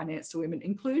finance to women,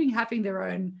 including having their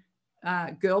own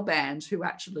girl band who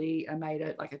actually made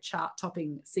a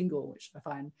chart-topping single, which I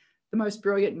find the most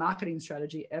brilliant marketing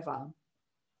strategy ever.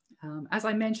 As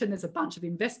I mentioned, there's a bunch of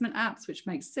investment apps, which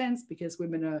makes sense because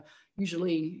women are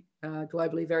usually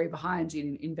globally very behind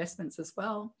in investments as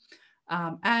well.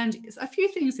 And a few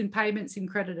things in payments and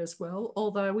credit as well,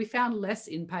 although we found less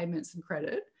in payments and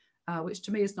credit, which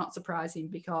to me is not surprising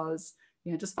because,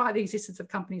 you know, despite the existence of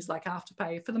companies like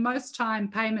Afterpay, for the most time,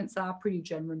 payments are pretty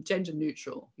gender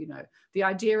neutral. You know, the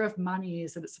idea of money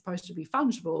is that it's supposed to be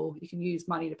fungible. You can use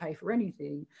money to pay for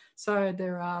anything. So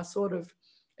there are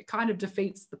it kind of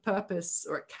defeats the purpose,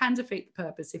 or it can defeat the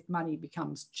purpose if money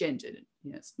becomes gendered.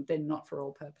 You know, it's then not for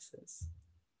all purposes.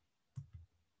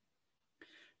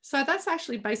 So that's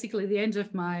actually basically the end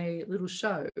of my little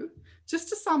show. Just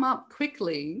to sum up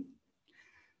quickly,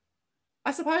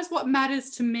 I suppose what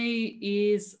matters to me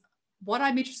is what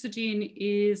I'm interested in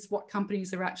is what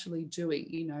companies are actually doing.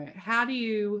 You know, how do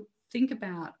you think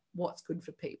about what's good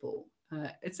for people?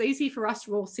 It's easy for us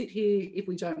to all sit here if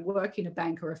we don't work in a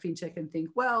bank or a fintech and think,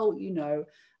 well, you know,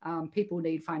 people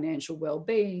need financial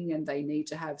well-being and they need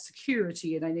to have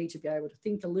security and they need to be able to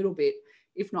think a little bit,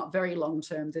 if not very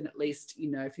long-term, then at least,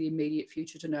 you know, for the immediate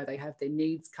future to know they have their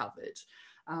needs covered.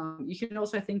 You can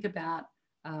also think about,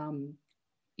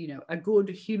 you know, a good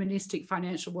humanistic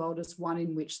financial world as one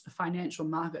in which the financial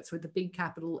markets with the big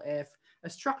capital F are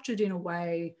structured in a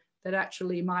way that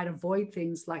actually might avoid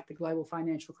things like the global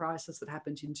financial crisis that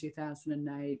happened in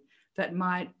 2008, that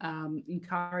might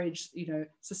encourage, you know,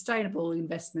 sustainable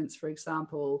investments, for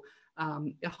example,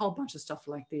 a whole bunch of stuff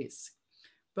like this.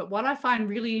 But what I find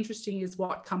really interesting is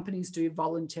what companies do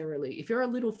voluntarily. If you're a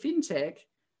little fintech,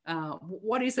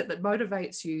 what is it that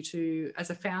motivates you to,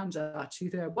 as a founder, to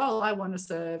go, well, I want to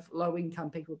serve low-income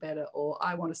people better, or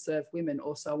I want to serve women,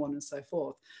 or so on and so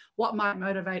forth? What might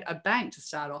motivate a bank to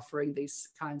start offering these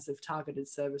kinds of targeted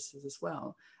services as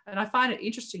well? And I find it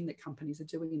interesting that companies are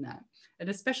doing that. And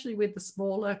especially with the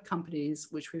smaller companies,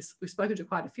 which we've spoken to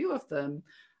quite a few of them,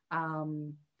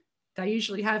 the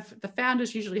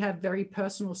founders usually have very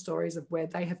personal stories of where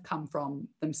they have come from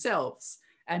themselves.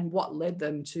 and what led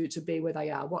them to be where they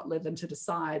are, what led them to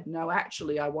decide, no,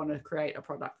 actually, I want to create a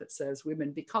product that serves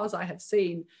women because I have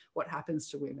seen what happens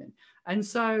to women. And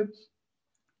so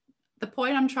the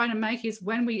point I'm trying to make is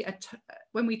when we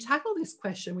tackle this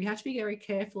question, we have to be very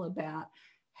careful about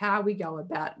how we go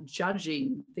about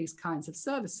judging these kinds of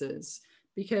services,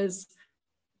 because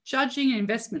judging an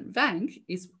investment bank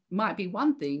might be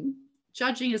one thing.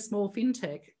 Judging a small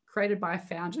fintech created by a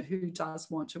founder who does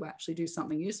want to actually do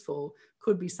something useful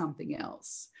could be something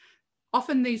else.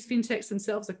 Often these fintechs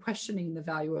themselves are questioning the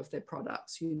value of their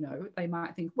products. They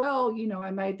might think, well,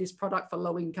 I made this product for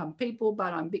low-income people,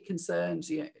 but I'm a bit concerned,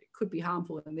 it could be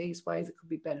harmful in these ways, it could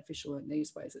be beneficial in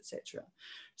these ways, etc.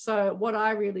 So what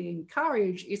I really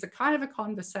encourage is a kind of a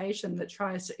conversation that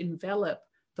tries to envelop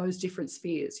those different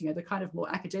spheres, the kind of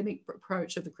more academic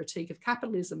approach of the critique of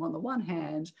capitalism on the one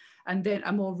hand, and then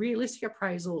a more realistic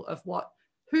appraisal of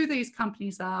who these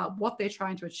companies are, what they're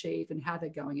trying to achieve, and how they're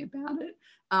going about it.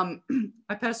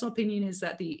 My personal opinion is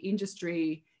that the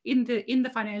industry, in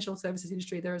the financial services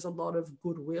industry, there is a lot of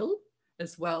goodwill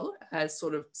as well as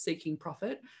sort of seeking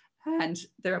profit. And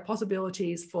there are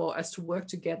possibilities for us to work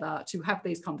together to have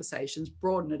these conversations,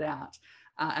 broaden it out,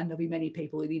 and there'll be many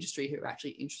people in the industry who are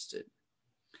actually interested.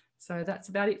 So that's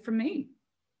about it from me.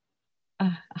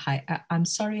 Hi, I'm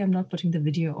sorry I'm not putting the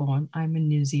video on. I'm in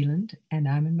New Zealand and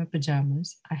I'm in my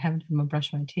pajamas. I haven't even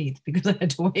brushed my teeth because I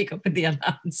had to wake up with the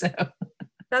alarm. So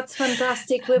that's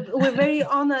fantastic. We're very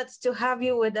honored to have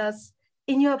you with us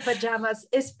in your pajamas,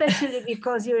 especially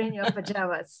because you're in your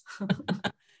pajamas.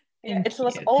 Yeah, it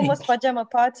was almost pajama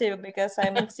party because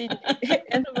I'm sitting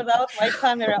and without my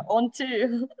camera on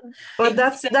too. Well,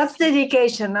 that's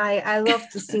dedication. I love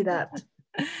to see that.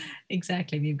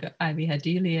 Exactly. We had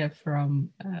Delia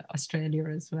from Australia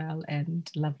as well, and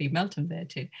lovely Melton there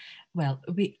too. Well,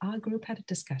 our group had a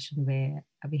discussion where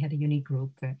we had a unique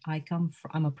group where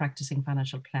I'm a practicing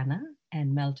financial planner,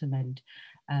 and Melton and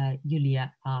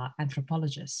Yulia are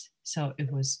anthropologists. So it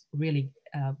was really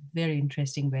very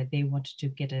interesting, where they wanted to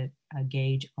get a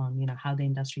gauge on how the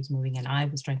industry is moving, and I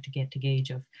was trying to get a gauge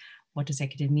of what is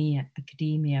academia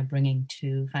bringing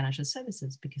to financial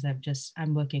services, because I'm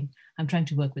trying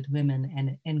to work with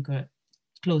women and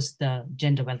close the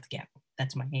gender wealth gap.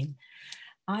 That's my aim.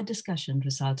 Our discussion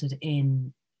resulted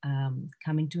in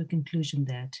coming to a conclusion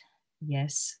that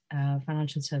yes,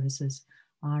 financial services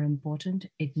are important.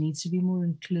 It needs to be more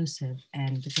inclusive.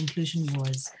 And the conclusion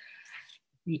was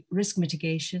the risk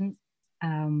mitigation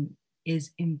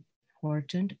is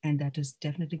important, and that is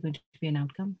definitely going to be an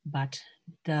outcome, but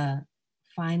the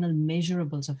final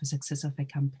measurables of a success of a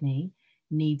company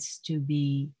needs to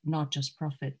be not just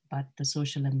profit, but the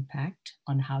social impact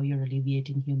on how you're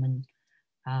alleviating human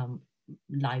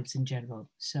lives in general.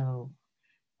 So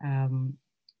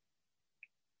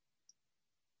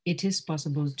it is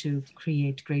possible to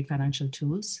create great financial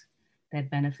tools that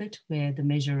benefit, where the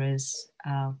measure is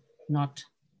not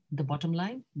the bottom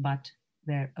line, but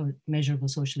where a measurable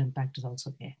social impact is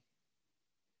also there.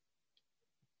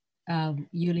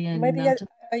 Yulia, maybe I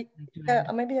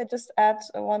just add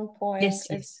one point.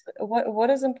 Yes. What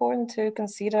is important to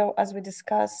consider as we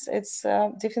discuss, it's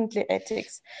definitely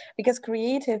ethics, because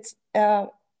created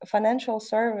financial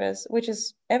service, which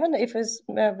is, even if it's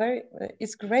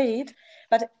is great,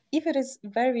 but if it is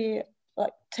very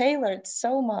tailored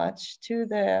so much to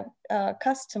the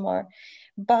customer,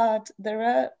 but there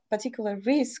are particular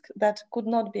risks that could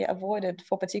not be avoided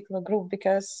for particular group,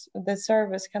 because the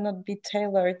service cannot be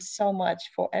tailored so much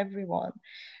for everyone.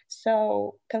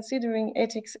 So considering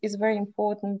ethics is very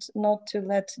important, not to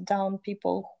let down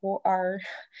people who are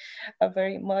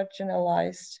very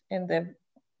marginalized in the,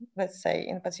 let's say,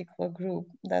 in a particular group.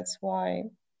 That's why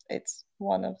it's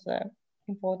one of the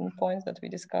important points that we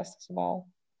discussed as well.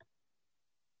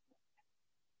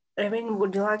 Erin,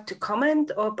 would you like to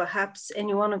comment, or perhaps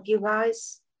any one of you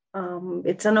guys?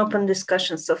 It's an open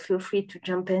discussion, so feel free to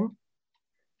jump in.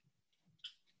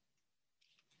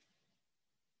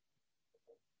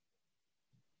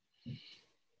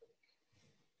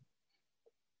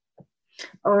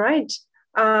 All right.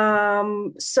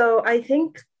 So I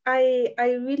think I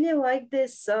really like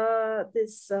this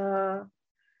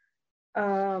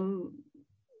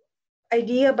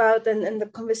idea about and the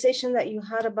conversation that you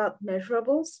had about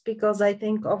measurables, because I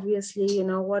think obviously,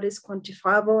 what is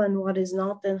quantifiable and what is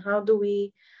not, and how do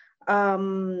we,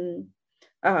 don't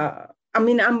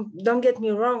get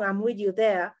me wrong, I'm with you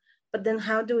there, but then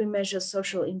how do we measure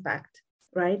social impact,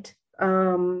 right?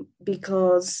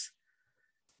 Because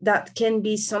that can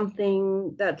be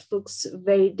something that looks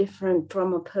very different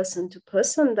from a person to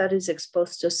person that is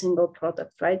exposed to a single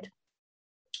product, right?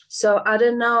 So I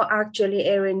don't know, actually,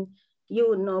 Erin, you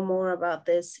would know more about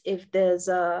this, if there's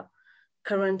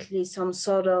currently some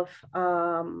sort of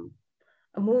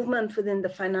a movement within the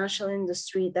financial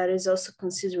industry that is also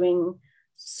considering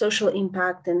social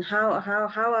impact, and how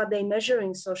are they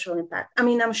measuring social impact? I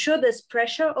mean, I'm sure there's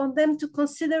pressure on them to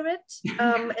consider it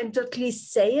and to at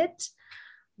least say it,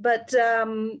 but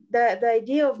the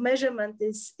idea of measurement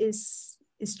is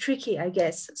tricky, I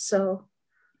guess. So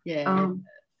yeah,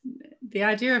 the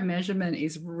idea of measurement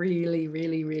is really,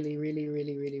 really, really, really,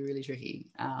 really, really, really tricky.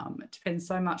 It depends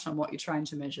so much on what you're trying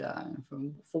to measure and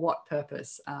for what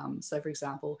purpose. So, for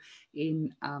example,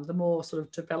 in the more sort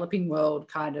of developing world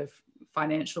kind of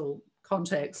financial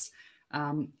context,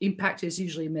 impact is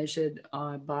usually measured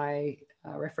by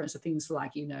reference to things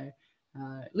like,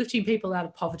 lifting people out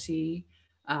of poverty,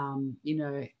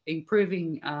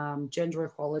 improving gender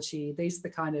equality. These are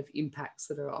the kind of impacts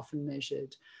that are often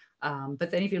measured. But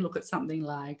then if you look at something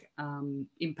like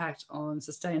impact on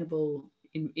sustainable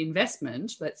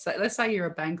investment, let's say you're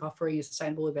a bank offering a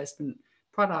sustainable investment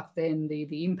product, then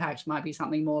the impact might be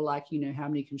something more like, how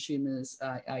many consumers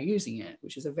are using it,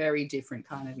 which is a very different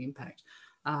kind of impact.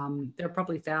 There are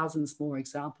probably thousands more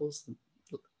examples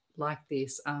like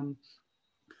this.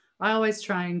 I always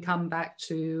try and come back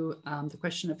to the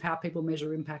question of how people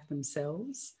measure impact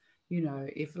themselves.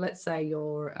 If let's say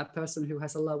you're a person who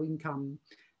has a low income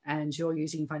and you're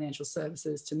using financial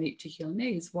services to meet particular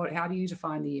needs, how do you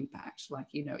define the impact? Like,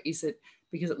 is it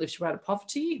because it lifts you out of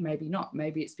poverty? Maybe not.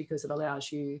 Maybe it's because it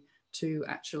allows you to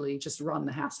actually just run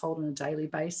the household on a daily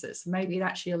basis. Maybe it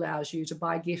actually allows you to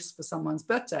buy gifts for someone's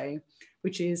birthday,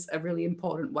 which is a really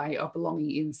important way of belonging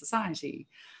in society.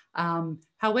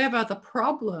 However, the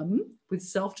problem with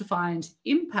self-defined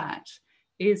impact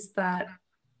is that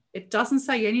it doesn't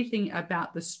say anything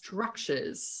about the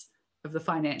structures of the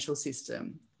financial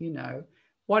system.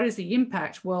 What is the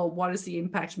impact? Well, what is the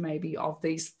impact maybe of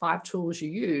these 5 tools you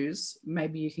use?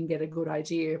 Maybe you can get a good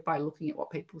idea by looking at what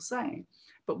people say.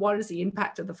 But what is the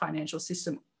impact of the financial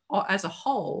system as a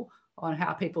whole on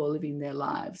how people are living their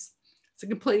lives? It's a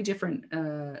completely different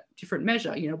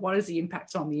measure. What is the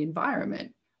impact on the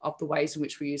environment of the ways in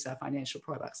which we use our financial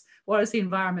products? What is the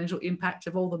environmental impact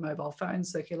of all the mobile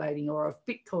phones circulating, or of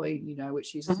Bitcoin,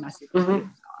 which uses massive computing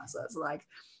power? So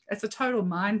it's a total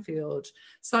minefield.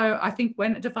 So I think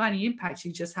when defining impact,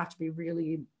 you just have to be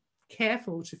really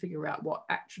careful to figure out what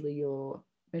actually you're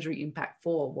measuring impact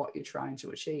for, what you're trying to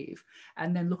achieve,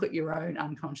 and then look at your own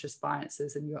unconscious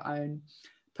biases and your own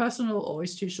personal or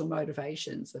institutional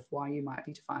motivations of why you might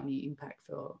be defining impact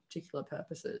for particular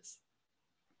purposes.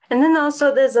 And then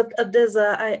also there's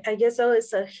I guess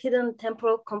always a hidden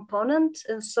temporal component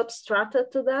and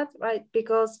substrata to that, right?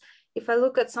 Because if I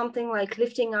look at something like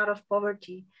lifting out of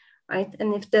poverty, right,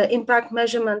 and if the impact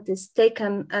measurement is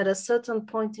taken at a certain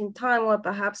point in time, where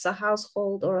perhaps a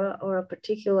household or a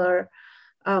particular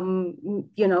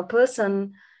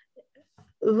person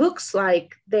looks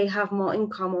like they have more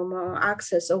income or more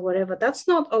access or whatever, that's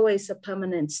not always a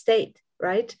permanent state,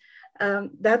 right?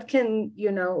 That can,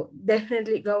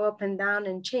 definitely go up and down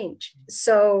and change.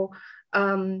 So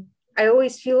I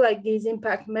always feel like these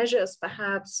impact measures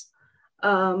perhaps,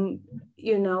 are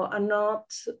not,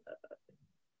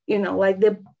 like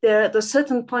they're at a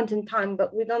certain point in time,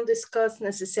 but we don't discuss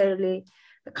necessarily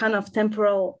the kind of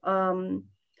temporal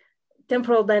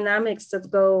dynamics that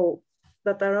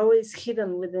are always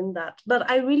hidden within that. But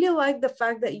I really like the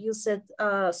fact that you said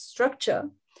structure,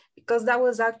 because that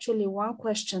was actually one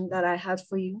question that I had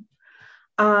for you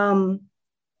on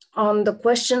the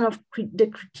question of the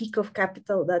critique of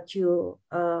capital that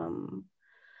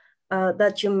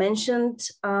you mentioned,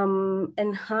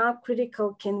 and how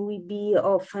critical can we be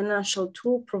of financial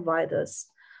tool providers.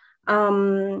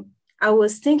 I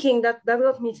was thinking that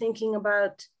got me thinking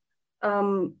about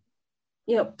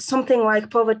something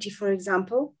like poverty, for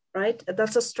example, right?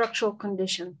 That's a structural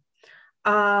condition.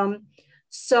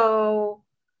 So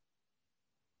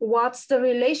what's the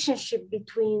relationship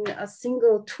between a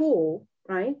single tool,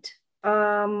 right,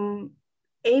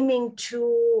 aiming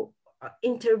to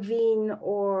intervene,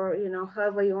 or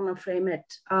however you want to frame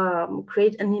it,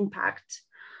 create an impact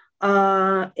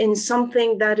in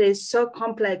something that is so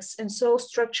complex and so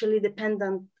structurally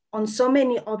dependent on so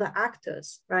many other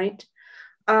actors, right?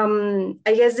 I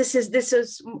guess this is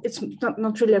it's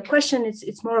not really a question,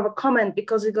 it's more of a comment,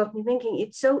 because it got me thinking.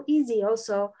 It's so easy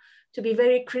also to be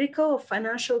very critical of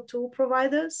financial tool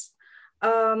providers,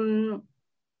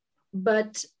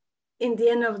 but in the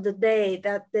end of the day,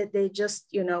 that they just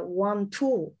one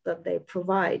tool that they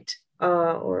provide,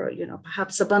 or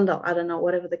perhaps a bundle, I don't know,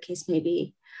 whatever the case may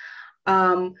be.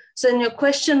 So in your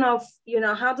question of,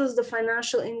 how does the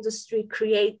financial industry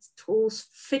create tools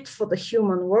fit for the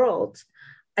human world?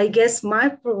 I guess my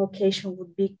provocation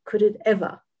would be, could it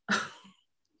ever?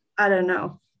 I don't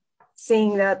know.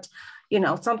 Seeing that,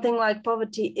 something like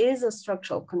poverty is a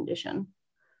structural condition.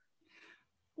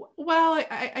 Well,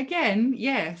 again,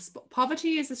 yes,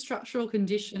 poverty is a structural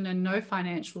condition and no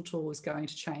financial tool is going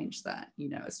to change that.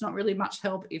 It's not really much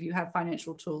help if you have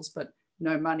financial tools, but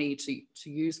no money to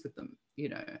use with them.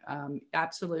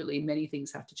 Absolutely, many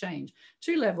things have to change.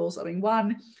 Two levels. I mean,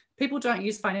 one, people don't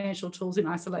use financial tools in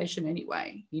isolation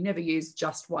anyway. You never use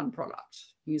just one product.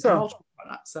 You use multiple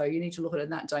products. So you need to look at it in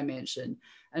that dimension.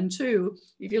 And two,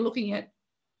 if you're looking at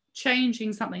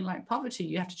changing something like poverty,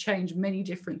 you have to change many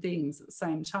different things at the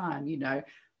same time.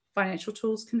 Financial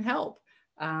tools can help.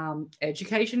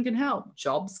 Education can help.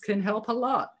 Jobs can help a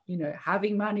lot.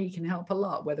 Having money can help a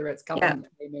lot, whether it's government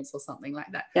payments or something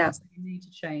like that. Yeah. So you need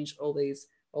to change all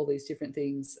these different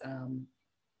things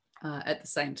at the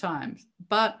same time.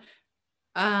 But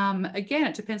again,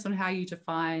 it depends on how you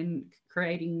define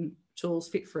creating tools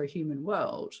fit for a human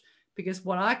world. Because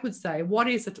what I could say, what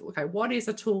is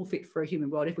a tool fit for a human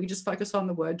world? If we just focus on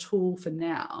the word tool for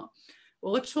now,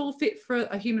 well, a tool fit for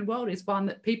a human world is one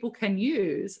that people can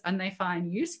use and they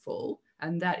find useful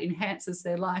and that enhances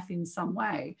their life in some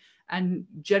way and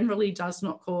generally does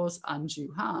not cause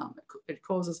undue harm. It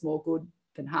causes more good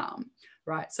than harm,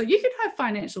 right? So you can have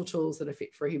financial tools that are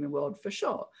fit for a human world for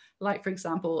sure. Like, for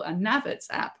example, a Navits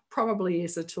app probably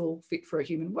is a tool fit for a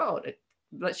human world. It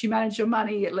lets you manage your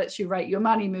money. It lets you rate your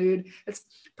money mood. It's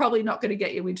probably not going to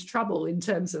get you into trouble in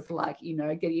terms of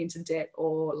getting into debt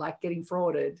or getting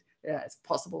frauded. Yeah, it's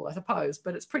possible, I suppose,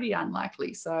 but it's pretty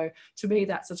unlikely. So to me,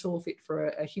 that's a tool fit for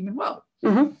a human world.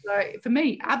 Mm-hmm. So for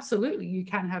me, absolutely, you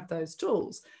can have those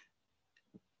tools.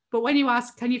 But when you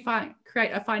ask, can you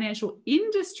create a financial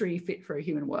industry fit for a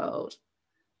human world?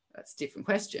 That's a different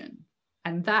question.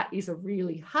 And that is a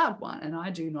really hard one. And I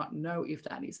do not know if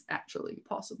that is actually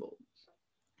possible.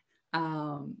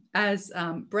 As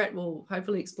Brett will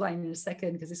hopefully explain in a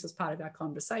second, because this was part of our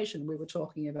conversation, we were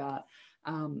talking about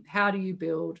how do you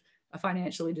build a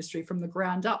financial industry from the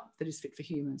ground up that is fit for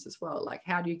humans as well? Like,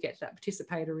 how do you get that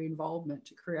participatory involvement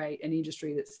to create an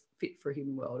industry that's fit for a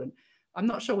human world? And I'm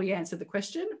not sure we answered the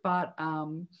question, but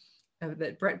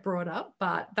that Brett brought up,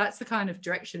 but that's the kind of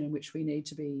direction in which we need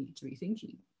to be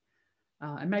thinking.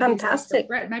 And maybe fantastic.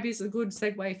 Brett, maybe it's a good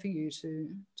segue for you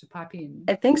to pipe in.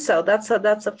 I think so. That's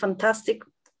a fantastic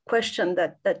question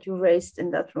that you raised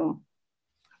in that room.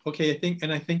 Okay,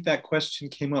 I think that question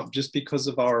came up just because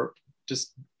of our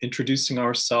just introducing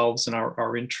ourselves and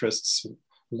our interests.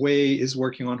 Wei is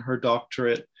working on her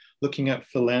doctorate, looking at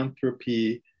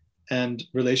philanthropy and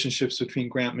relationships between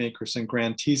grant makers and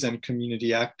grantees and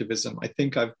community activism. I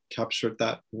think I've captured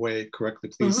that way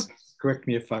correctly. Please correct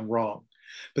me if I'm wrong.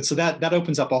 But so that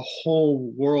opens up a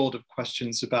whole world of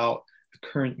questions about the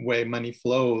current way money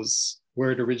flows,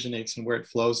 where it originates and where it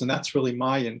flows. And that's really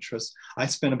my interest. I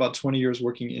spent about 20 years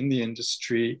working in the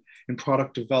industry in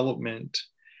product development,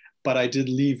 but I did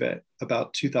leave it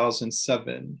about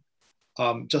 2007,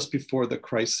 just before the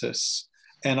crisis.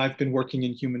 And I've been working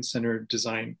in human-centered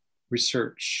design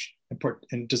research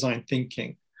and design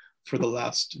thinking for the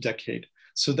last decade.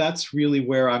 So that's really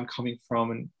where I'm coming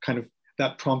from, and kind of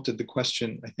that prompted the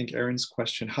question, I think Erin's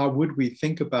question, how would we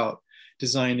think about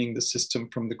designing the system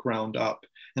from the ground up?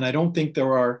 And I don't think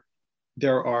there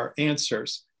are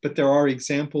answers, but there are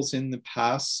examples in the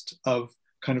past of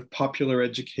kind of popular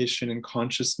education and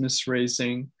consciousness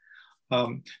raising.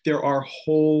 There are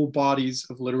whole bodies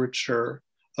of literature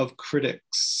of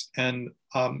critics and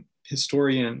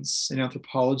historians and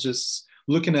anthropologists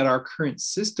looking at our current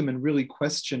system and really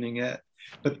questioning it.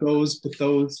 But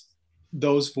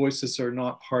those voices are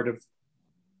not part of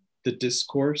the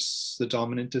discourse, the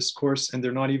dominant discourse, and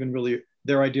they're not even really,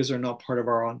 their ideas are not part of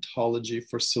our ontology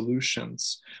for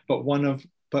solutions. But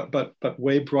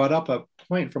Wei brought up a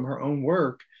point from her own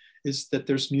work, is that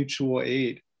there's mutual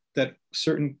aid, that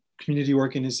certain community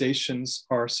organizations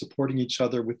are supporting each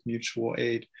other with mutual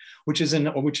aid, which is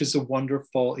a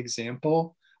wonderful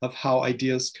example of how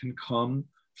ideas can come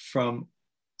from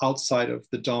outside of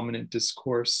the dominant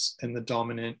discourse and the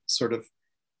dominant sort of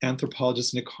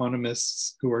anthropologists and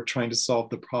economists who are trying to solve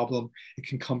the problem. It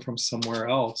can come from somewhere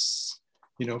else,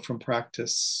 from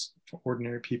practice, for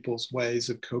ordinary people's ways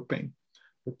of coping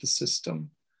with the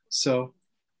system. So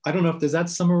I don't know, does that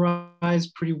summarize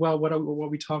pretty well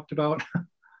what we talked about?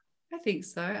 I think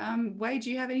so. Wei, do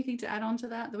you have anything to add on to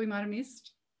that we might have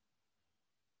missed?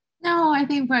 No, I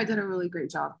think Brett did a really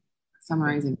great job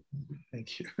summarizing.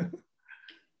 Thank you.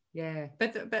 Yeah,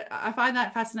 but I find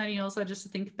that fascinating also, just to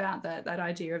think about that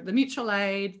idea of the mutual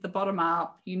aid, the bottom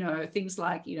up, things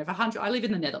like, I live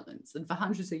in the Netherlands, and for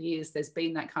hundreds of years there's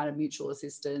been that kind of mutual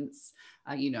assistance.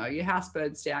 Your house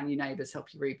burns down, your neighbours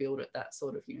help you rebuild it, that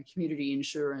sort of, community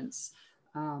insurance,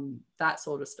 that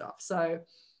sort of stuff. So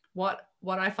what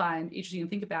I find interesting to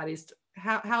think about is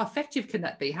how effective can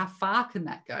that be? How far can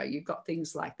that go? You've got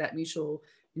things like that mutual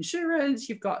insurance,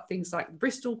 you've got things like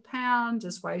Bristol pound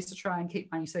as ways to try and keep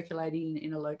money circulating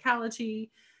in a locality.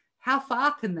 How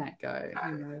far can that go?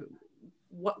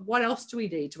 What else do we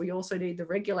need? Do we also need the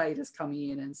regulators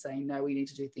coming in and saying, no, we need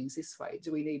to do things this way?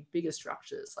 Do we need bigger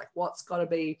structures? Like, what's got to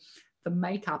be the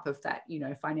makeup of that,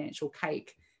 financial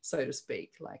cake, so to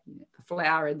speak, like the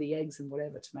flour and the eggs and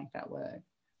whatever to make that work?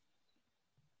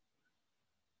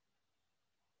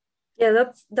 Yeah,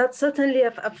 that's certainly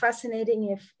a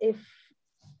fascinating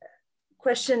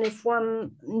question. If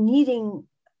one needing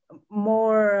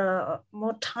more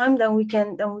time than we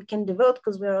can devote,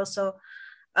 because we're also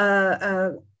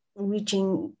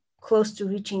close to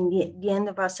reaching the end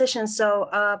of our session. So,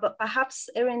 but perhaps,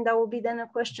 Erin, that will be then a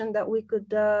question that we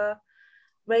could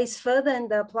raise further in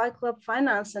the Apply Club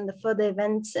Finance and the further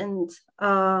events and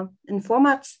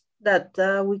formats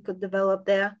that we could develop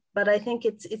there. But I think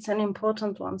it's an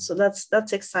important one, so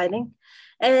that's exciting.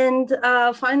 And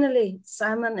finally,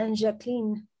 Simon and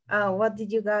Jacqueline, what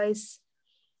did you guys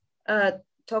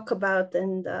talk about,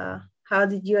 and how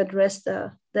did you address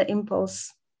the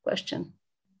impulse question?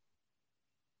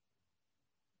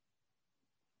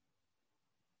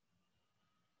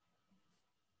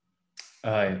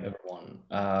 Hi,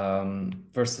 everyone.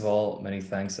 First of all, many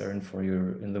thanks, Erin, for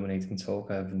your illuminating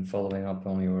talk. I've been following up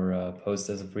on your post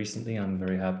as of recently. I'm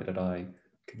very happy that I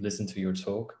could listen to your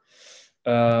talk.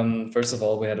 First of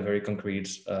all, we had a very concrete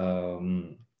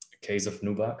case of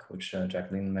Nubank, which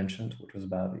Jacqueline mentioned, which was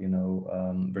about,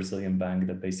 Brazilian bank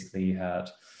that basically had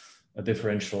a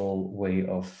differential way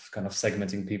of kind of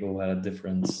segmenting people who had a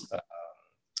different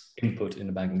input in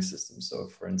the banking system. So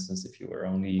for instance, if you were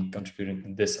only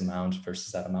contributing this amount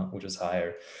versus that amount, which is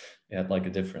higher, you had like a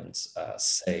different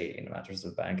say in matters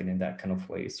of the bank, and in that kind of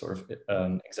way sort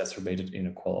of exacerbated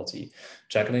inequality.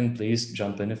 Jacqueline, please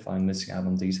jump in if I'm missing out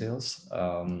on details.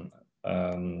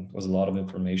 Was a lot of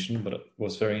information, but it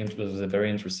was a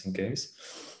very interesting case.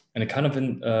 And it kind of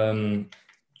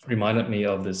reminded me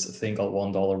of this thing called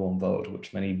 $1, one vote,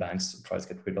 which many banks try to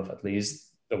get rid of, at least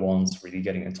the ones really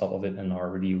getting on top of it and are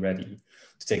really ready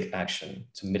to take action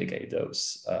to mitigate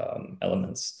those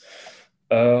elements.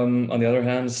 On the other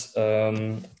hand,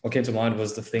 what came to mind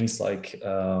was the things like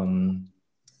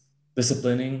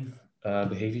disciplining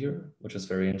behavior, which is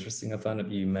very interesting. I found that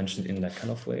you mentioned in that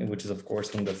kind of way, which is of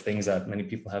course one of the things that many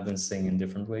people have been saying in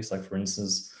different ways. Like for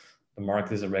instance, the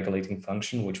market is a regulating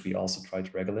function, which we also try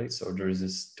to regulate. So there is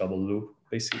this double loop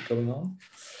basically going on.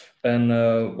 And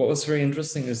what was very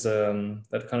interesting is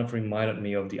that kind of reminded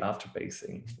me of the Afterpay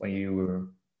thing when we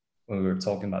were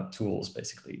talking about tools,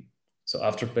 basically. So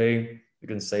Afterpay, you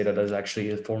can say that is actually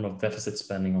a form of deficit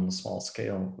spending on a small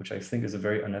scale, which I think is a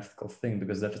very unethical thing,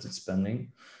 because deficit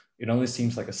spending, it only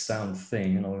seems like a sound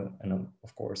thing, and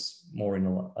of course more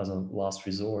as a last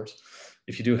resort.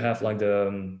 If you do have like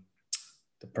the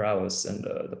prowess and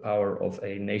the power of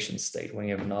a nation state, when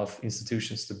you have enough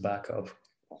institutions to back up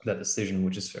that decision,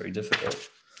 which is very difficult.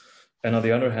 And on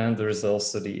the other hand, there is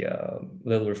also the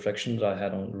little reflection that I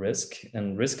had on risk.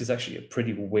 And risk is actually a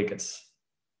pretty wicked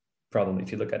problem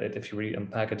if you look at it, if you really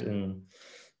unpack it in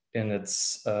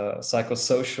its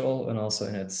psychosocial and also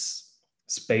in its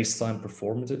space-time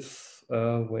performative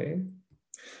way.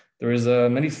 There is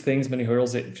many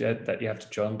hurdles that you have to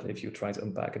jump if you try to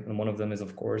unpack it. And one of them is,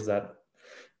 of course, that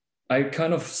I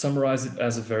kind of summarize it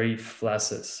as a very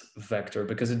flaccid vector,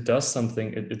 because it does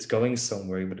something, it's going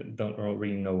somewhere, but it don't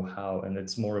really know how. And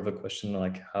it's more of a question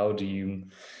like, how do you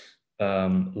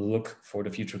look for the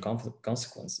future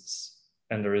consequences?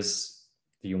 And there is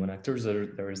the human actors,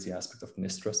 there is the aspect of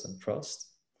mistrust and trust.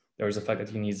 There is the fact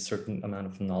that you need a certain amount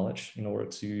of knowledge in order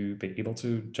to be able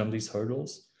to jump these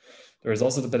hurdles. There is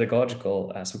also the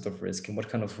pedagogical aspect of risk, and what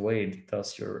kind of way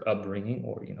does your upbringing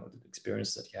or the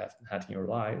experience that you have had in your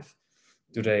life,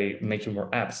 do they make you more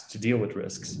apt to deal with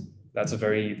risks?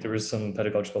 There is some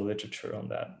pedagogical literature on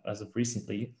that as of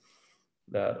recently,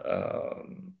 that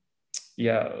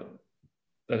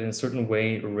that in a certain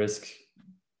way risk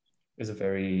is a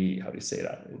very, how do you say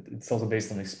that? It's also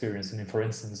based on experience. And for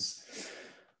instance,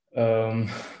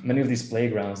 many of these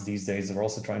playgrounds these days are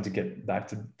also trying to get back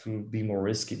to be more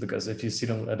risky, because if you see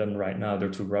them at them right now, they're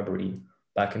too rubbery.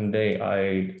 Back in the day,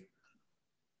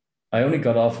 I only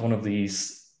got off one of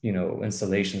these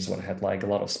installations when I had like a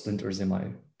lot of splinters in my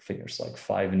figures, like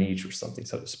 5 in each or something,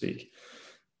 so to speak.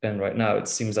 And right now it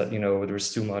seems that,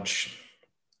 there's too much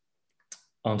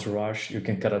entourage. You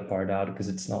can cut that part out because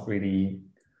it's not really,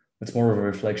 it's more of a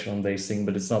reflection on these things,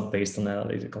 but it's not based on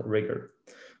analytical rigor.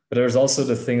 But there's also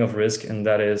the thing of risk, and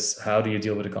that is, how do you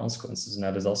deal with the consequences? And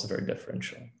that is also very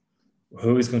differential.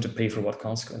 Who is going to pay for what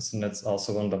consequence? And that's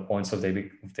also one of the points of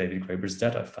David Graeber's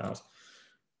debt I found.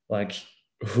 Like,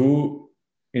 who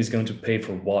is going to pay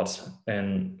for what?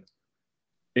 And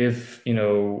if,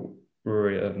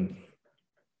 we're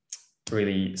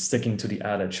really sticking to the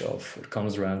adage of what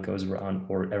comes around goes around,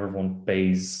 or everyone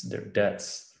pays their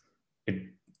debts, it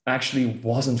actually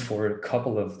wasn't for a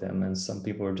couple of them, and some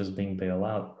people were just being bailed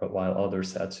out, but while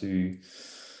others had to,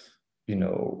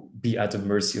 be at the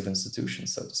mercy of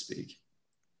institutions, so to speak.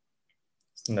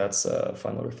 And that's a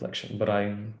final reflection, but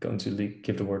I'm going to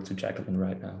give the word to Jacqueline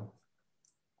right now.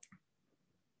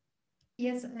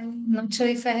 Yes, I'm not sure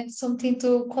if I have something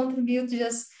to contribute,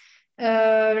 just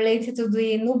related to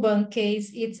the Nubank case.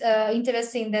 It's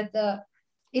interesting that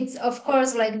it's, of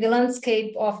course, like the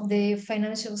landscape of the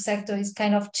financial sector is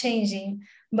kind of changing,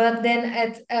 but then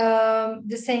at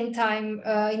the same time,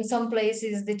 in some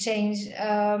places, the change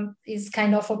is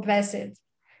kind of oppressed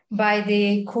by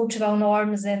the cultural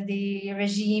norms and the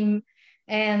regime.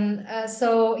 And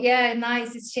so, yeah,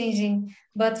 nice, it's changing.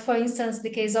 But for instance, the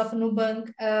case of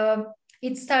Nubank,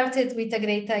 it started with a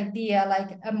great idea,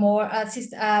 like a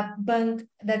bank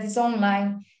that is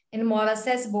online and more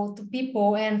accessible to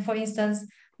people. And for instance,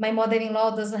 my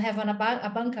mother-in-law doesn't have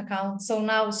a bank account, so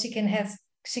now she can have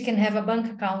a bank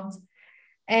account,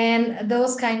 and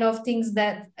those kind of things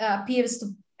that appears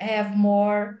to have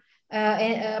more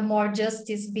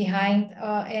justice behind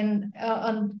and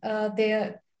on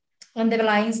the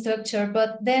underlying structure.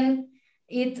 But then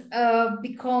it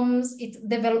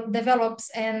develops,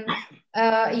 and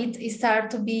it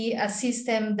starts to be a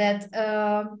system that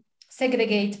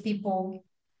segregate people.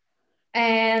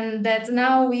 And that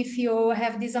now, if you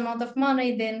have this amount of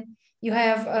money, then you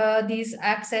have this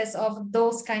access of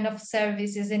those kind of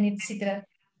services and etc.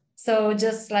 So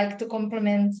just like to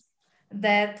complement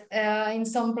that, in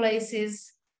some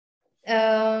places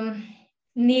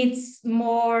needs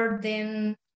more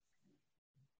than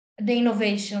the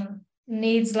innovation,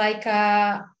 needs like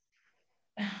a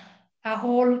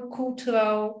whole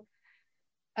cultural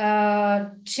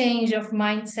change of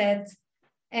mindset.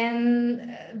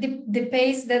 And the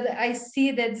pace that I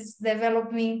see that is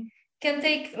developing can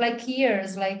take like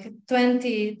years, like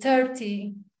 20,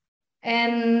 30.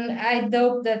 And I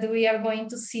hope that we are going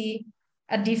to see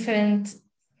a different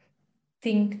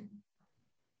thing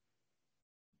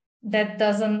that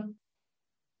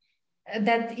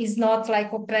is not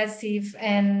like oppressive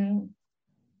and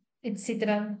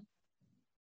etc.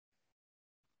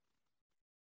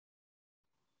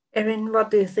 Erin,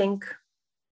 what do you think?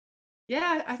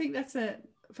 Yeah, I think that's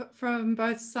from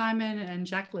both Simon and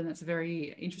Jacqueline, it's a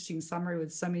very interesting summary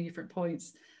with so many different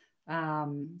points.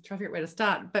 Trying to figure out where to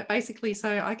start. But basically,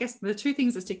 so I guess the two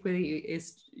things that stick with you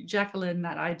is, Jacqueline,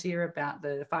 that idea about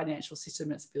the financial system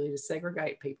and its ability to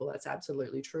segregate people. That's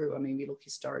absolutely true. I mean, we look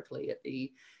historically at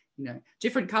the,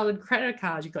 different colored credit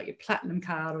cards. You've got your platinum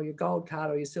card or your gold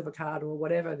card or your silver card or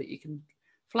whatever that you can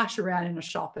flash around in a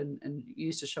shop and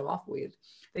use to show off with.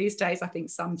 These days, I think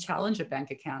some challenger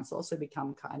bank accounts also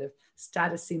become kind of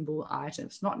status symbol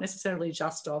items, not necessarily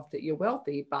just of that you're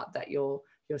wealthy, but that you're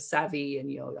savvy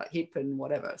and you're hip and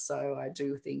whatever. So I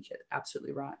do think you're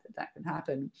absolutely right that can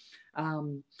happen.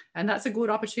 And that's a good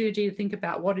opportunity to think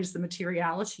about what is the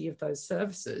materiality of those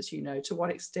services, to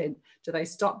what extent do they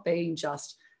stop being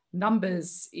just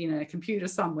numbers in a computer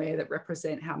somewhere that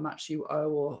represent how much you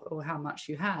owe or how much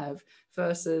you have,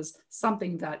 versus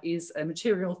something that is a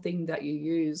material thing that you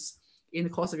use in the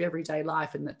course of everyday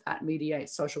life, and that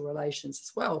mediates social relations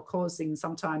as well, causing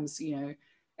sometimes,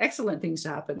 excellent things to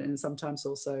happen, and sometimes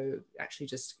also actually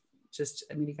just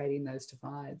mitigating those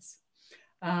divides.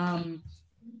 And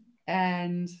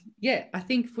yeah, I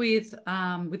think with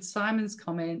Simon's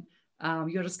comment,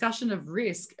 your discussion of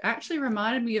risk actually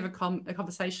reminded me of a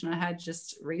conversation I had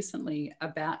just recently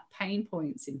about pain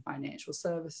points in financial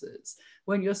services.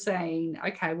 When you're saying,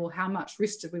 okay, well, how much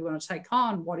risk do we want to take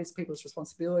on? What is people's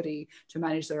responsibility to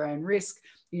manage their own risk?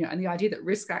 And the idea that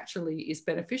risk actually is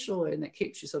beneficial and that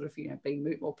keeps you sort of,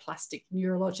 being more plastic,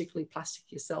 neurologically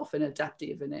plastic yourself and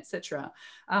adaptive and etc.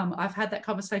 I've had that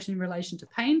conversation in relation to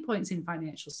pain points in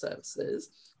financial services,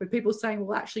 with people saying,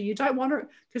 well, actually, you don't want to,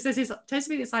 because there tends to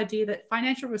be this idea that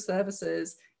financial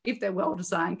services, if they're well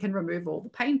designed, can remove all the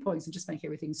pain points and just make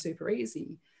everything super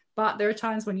easy. But there are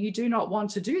times when you do not want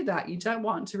to do that. You don't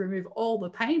want to remove all the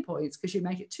pain points because you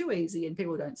make it too easy and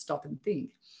people don't stop and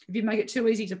think. If you make it too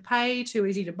easy to pay, too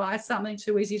easy to buy something,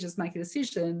 too easy to just make a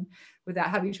decision without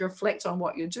having to reflect on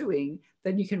what you're doing,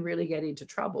 then you can really get into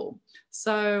trouble.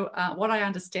 So what I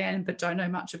understand but don't know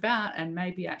much about, and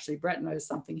maybe actually Brett knows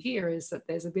something here, is that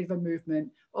there's a bit of a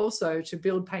movement also to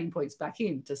build pain points back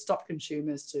in, to stop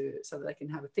consumers so that they can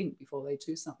have a think before they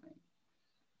do something.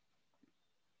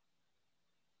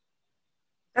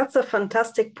 That's a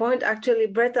fantastic point. Actually,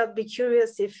 Brett, I'd be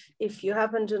curious if you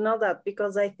happen to know that,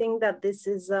 because I think that this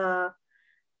is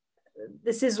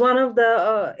one of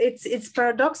the it's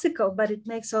paradoxical, but it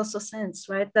makes also sense,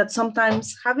 right? That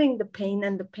sometimes having the pain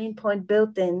and the pain point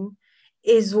built in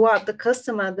is what the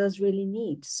customer does really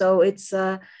need. So it's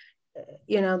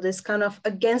this kind of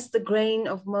against the grain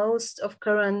of most of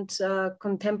current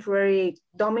contemporary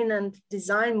dominant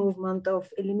design movement of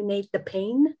eliminate the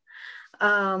pain.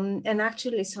 And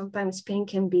actually sometimes pain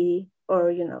can be,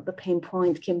 or, the pain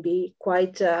point can be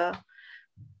quite, it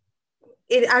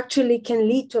actually can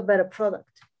lead to a better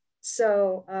product.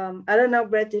 So I don't know,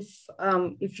 Brett, if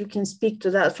you can speak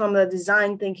to that from the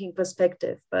design thinking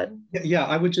perspective, but. Yeah,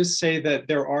 I would just say that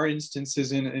there are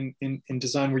instances in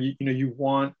design where, you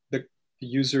want the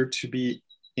user to be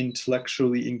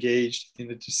intellectually engaged in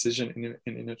a decision,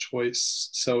 in a choice.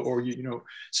 So, or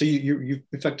so you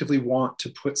effectively want to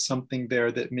put something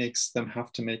there that makes them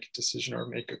have to make a decision or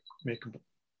make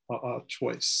a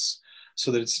choice,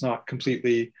 so that it's not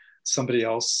completely somebody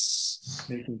else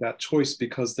making that choice,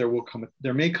 because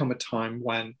there may come a time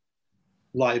when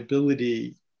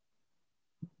liability,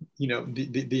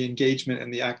 the engagement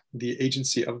and the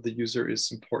agency of the user is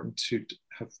important to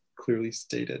have clearly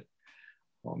stated.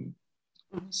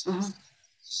 So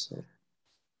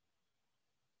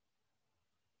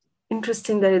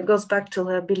interesting that it goes back to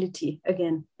liability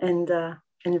again and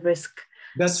risk.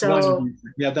 That's one.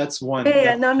 Yeah, that's one.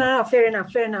 Yeah, no, fair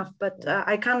enough. But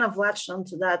I kind of latched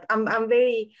onto that. I'm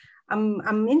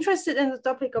interested in the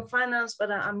topic of finance,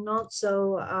 but I'm not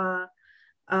so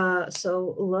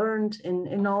learned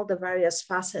in all the various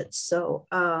facets. So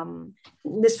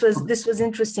this was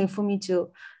interesting for me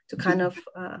to kind of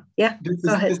go ahead. This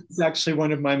is actually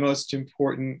one of my most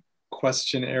important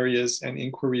question areas and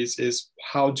inquiries, is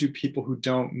how do people who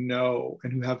don't know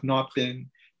and who have not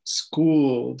been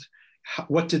schooled,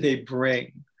 what do they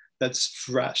bring that's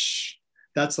fresh?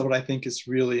 That's what I think is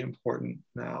really important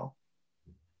now.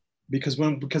 Because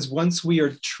once we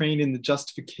are trained in the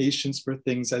justifications for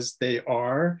things as they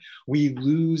are, we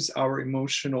lose our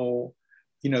emotional,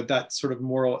 that sort of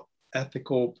moral,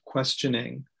 ethical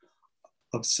questioning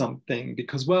of something,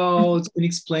 because, well, it's been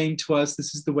explained to us,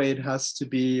 this is the way it has to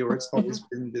be, or it's always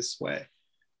been this way,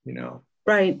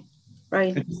 Right.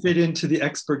 And to fit into the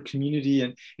expert community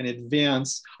and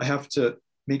advance, I have to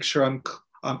make sure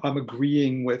I'm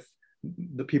agreeing with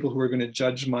the people who are going to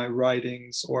judge my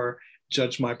writings or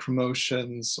judge my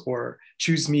promotions or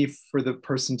choose me for the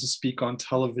person to speak on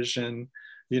television,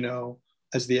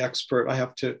 as the expert. I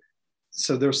have to,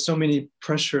 so there's so many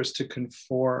pressures to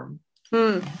conform.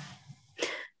 And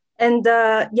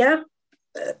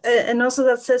and also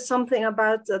that says something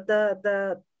about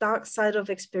the dark side of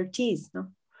expertise, no?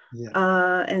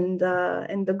 Yeah. And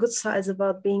the good sides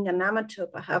about being an amateur,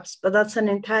 perhaps, but that's an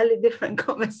entirely different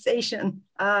conversation.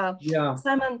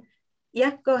 Simon,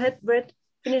 go ahead, Brett.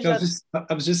 I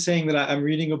was just saying that I'm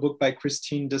reading a book by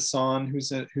Christine Desson,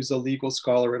 who's a legal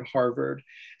scholar at Harvard.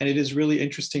 And it is really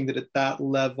interesting that at that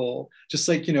level, just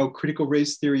like, critical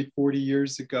race theory 40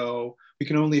 years ago, we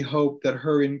can only hope that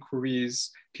her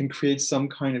inquiries can create some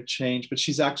kind of change. But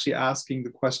she's actually asking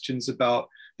the questions about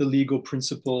the legal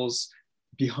principles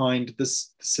behind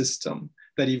this system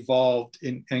that evolved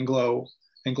in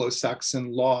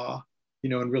Anglo-Saxon law,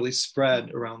 and really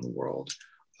spread around the world.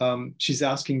 She's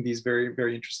asking these very,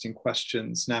 very interesting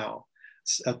questions now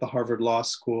at the Harvard Law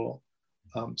School.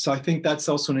 So I think that's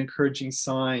also an encouraging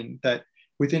sign that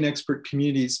within expert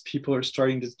communities, people are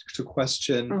starting to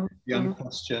question the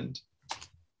unquestioned.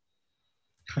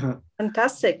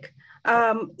 Fantastic.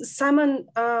 Simon,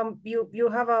 you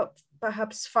have a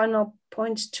perhaps final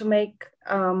point to make,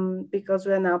 because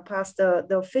we're now past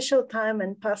the official time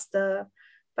and past the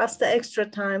extra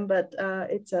time, but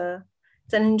it's an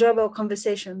enjoyable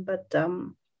conversation. But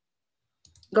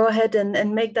go ahead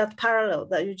and make that parallel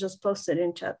that you just posted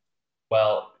in chat.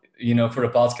 Well, for the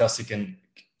podcast, you can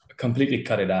completely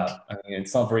cut it out. I mean,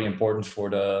 it's not very important for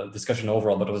the discussion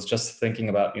overall, but I was just thinking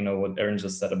about, what Erin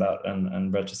just said about,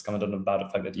 and Brett just commented about the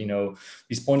fact that,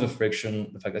 these points of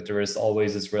friction, the fact that there is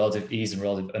always this relative ease and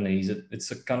relative unease, it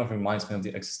kind of reminds me of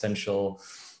the existential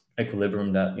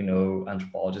equilibrium that,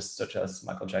 anthropologists such as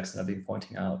Michael Jackson have been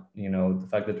pointing out. The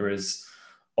fact that there is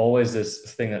always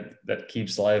this thing that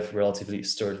keeps life relatively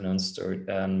stirred and unstirred,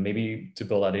 and maybe to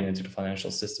build that into the financial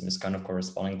system is kind of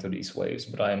corresponding to these waves.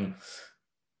 But I'm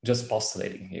just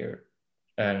postulating here,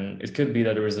 and it could be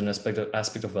that there is an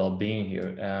aspect of well-being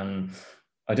here. And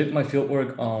I did my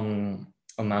fieldwork on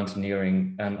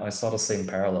mountaineering, and I saw the same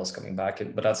parallels coming back.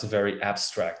 But that's a very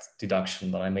abstract deduction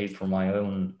that I made from my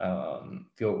own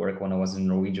fieldwork when I was in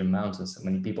Norwegian mountains, and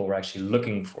many people were actually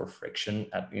looking for friction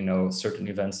at certain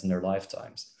events in their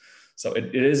lifetimes. So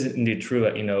it is indeed true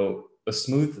that a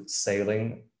smooth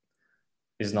sailing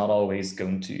is not always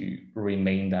going to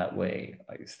remain that way.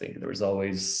 I think there's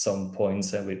always some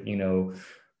points at which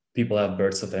people have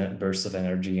bursts of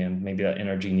energy, and maybe that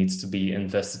energy needs to be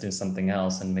invested in something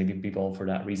else, and maybe people for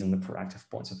that reason look for active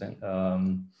points of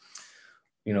to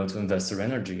invest their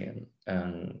energy in.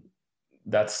 And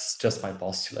that's just my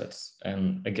postulate.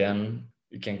 And again,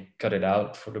 you can cut it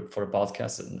out for the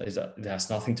podcast. It has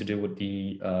nothing to do with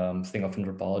the thing of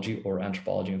anthropology or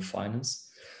anthropology and finance.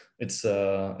 It's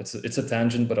a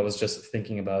tangent, but I was just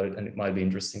thinking about it, and it might be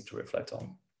interesting to reflect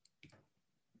on.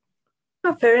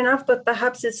 Oh, fair enough, but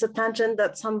perhaps it's a tangent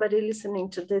that somebody listening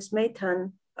to this may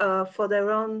turn for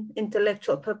their own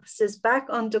intellectual purposes back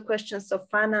onto questions of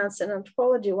finance and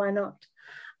anthropology. Why not?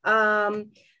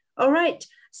 All right.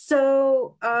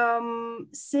 So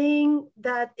seeing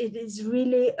that it is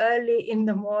really early in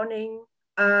the morning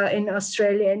in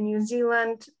Australia and New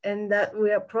Zealand, and that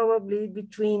we are probably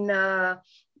between,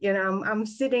 I'm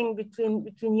sitting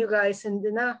between you guys and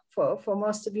dinner for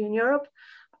most of you in Europe.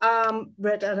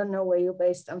 Brett, I don't know where you're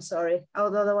based. I'm sorry. I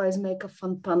would otherwise make a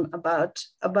fun pun about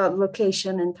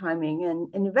location and timing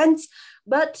and events.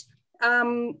 But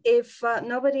if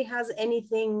nobody has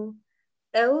anything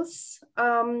else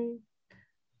to...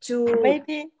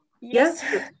 Maybe, yes.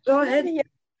 Yeah, go ahead. Maybe,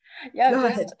 yeah,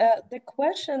 just the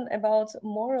question about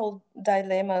moral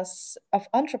dilemmas of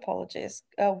anthropologists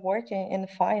working in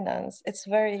finance, it's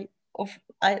very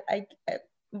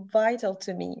vital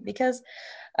to me, because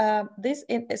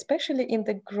especially in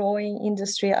the growing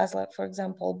industry, as like, for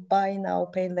example, buy now,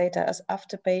 pay later, as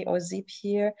Afterpay or Zip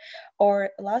here,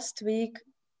 or last week,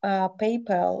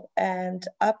 PayPal and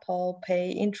Apple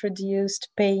Pay introduced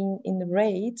paying in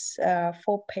rates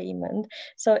for payment.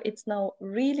 So it's now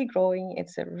really growing,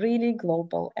 it's really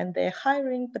global, and they're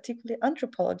hiring particularly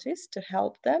anthropologists to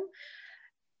help them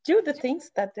do the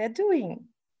things that they're doing.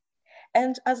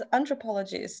 And as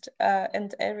anthropologist,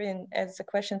 and Erin, as a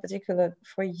question particular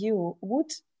for you,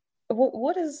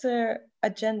 what is the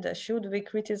agenda? Should we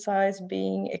criticize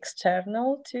being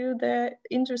external to the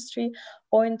industry,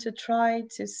 or to try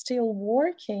to still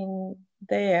working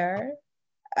there?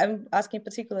 I'm asking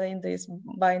particularly in this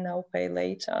buy now, pay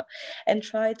later, and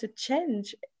try to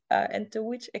change, and to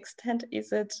which extent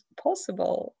is it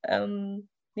possible?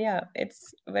 Yeah,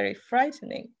 it's very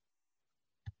frightening.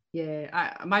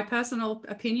 Yeah, my personal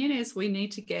opinion is we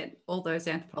need to get all those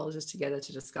anthropologists together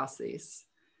to discuss this,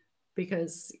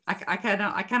 because I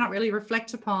cannot really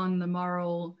reflect upon the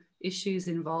moral issues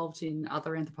involved in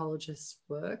other anthropologists'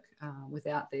 work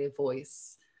without their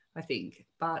voice, I think.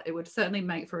 But it would certainly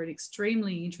make for an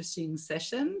extremely interesting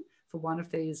session for one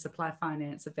of these supply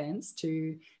finance events,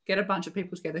 to get a bunch of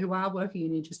people together who are working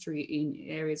in industry in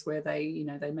areas where they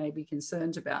may be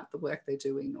concerned about the work they're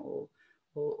doing, or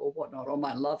whatnot, or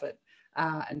might love it,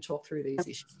 and talk through these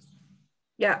issues.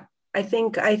 Yeah, I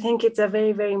think it's a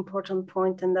very, very important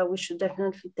point, and that we should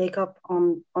definitely take up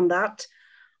on that.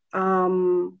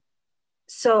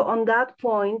 So on that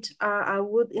point, I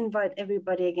would invite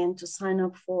everybody again to sign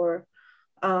up for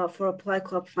Apply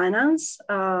Club Finance.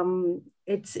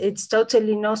 It's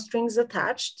totally no strings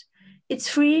attached. It's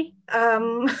free.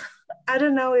 I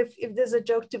don't know if there's a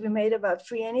joke to be made about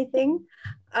free anything,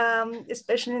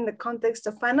 especially in the context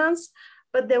of finance,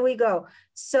 but there we go.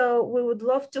 So we would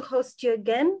love to host you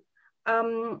again,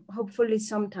 hopefully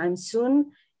sometime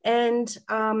soon. And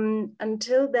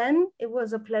until then, it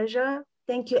was a pleasure.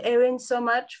 Thank you, Erin, so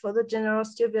much for the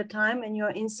generosity of your time and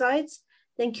your insights.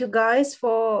 Thank you, guys,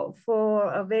 for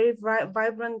a very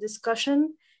vibrant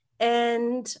discussion.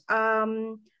 And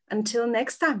until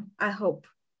next time, I hope.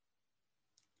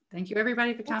 Thank you,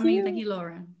 everybody, for coming. Thank you,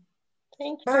 Laura.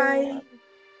 Thank you. Bye.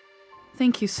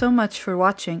 Thank you so much for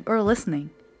watching or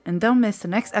listening. And don't miss the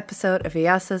next episode of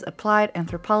EASA's Applied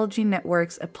Anthropology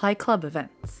Network's Apply Club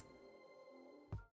events.